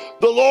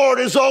 The Lord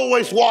is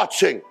always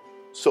watching,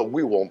 so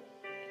we will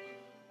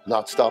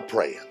not stop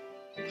praying.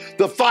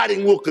 The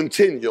fighting will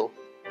continue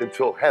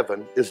until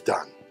heaven is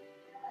done.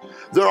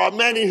 There are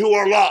many who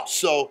are lost,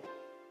 so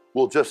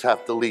we'll just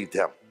have to lead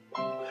them.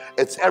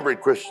 It's every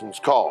Christian's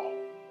call.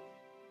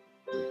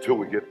 Until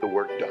we get the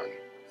work done.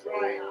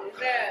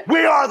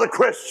 We are the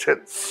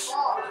Christians,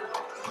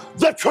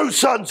 the true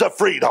sons of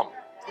freedom.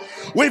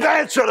 We've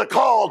answered a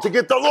call to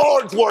get the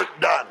Lord's work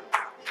done.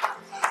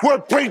 We're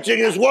preaching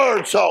his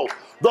word so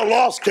the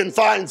lost can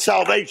find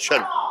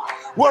salvation.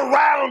 We're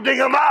rounding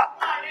them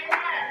up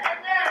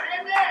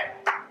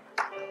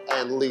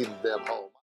and leading them home.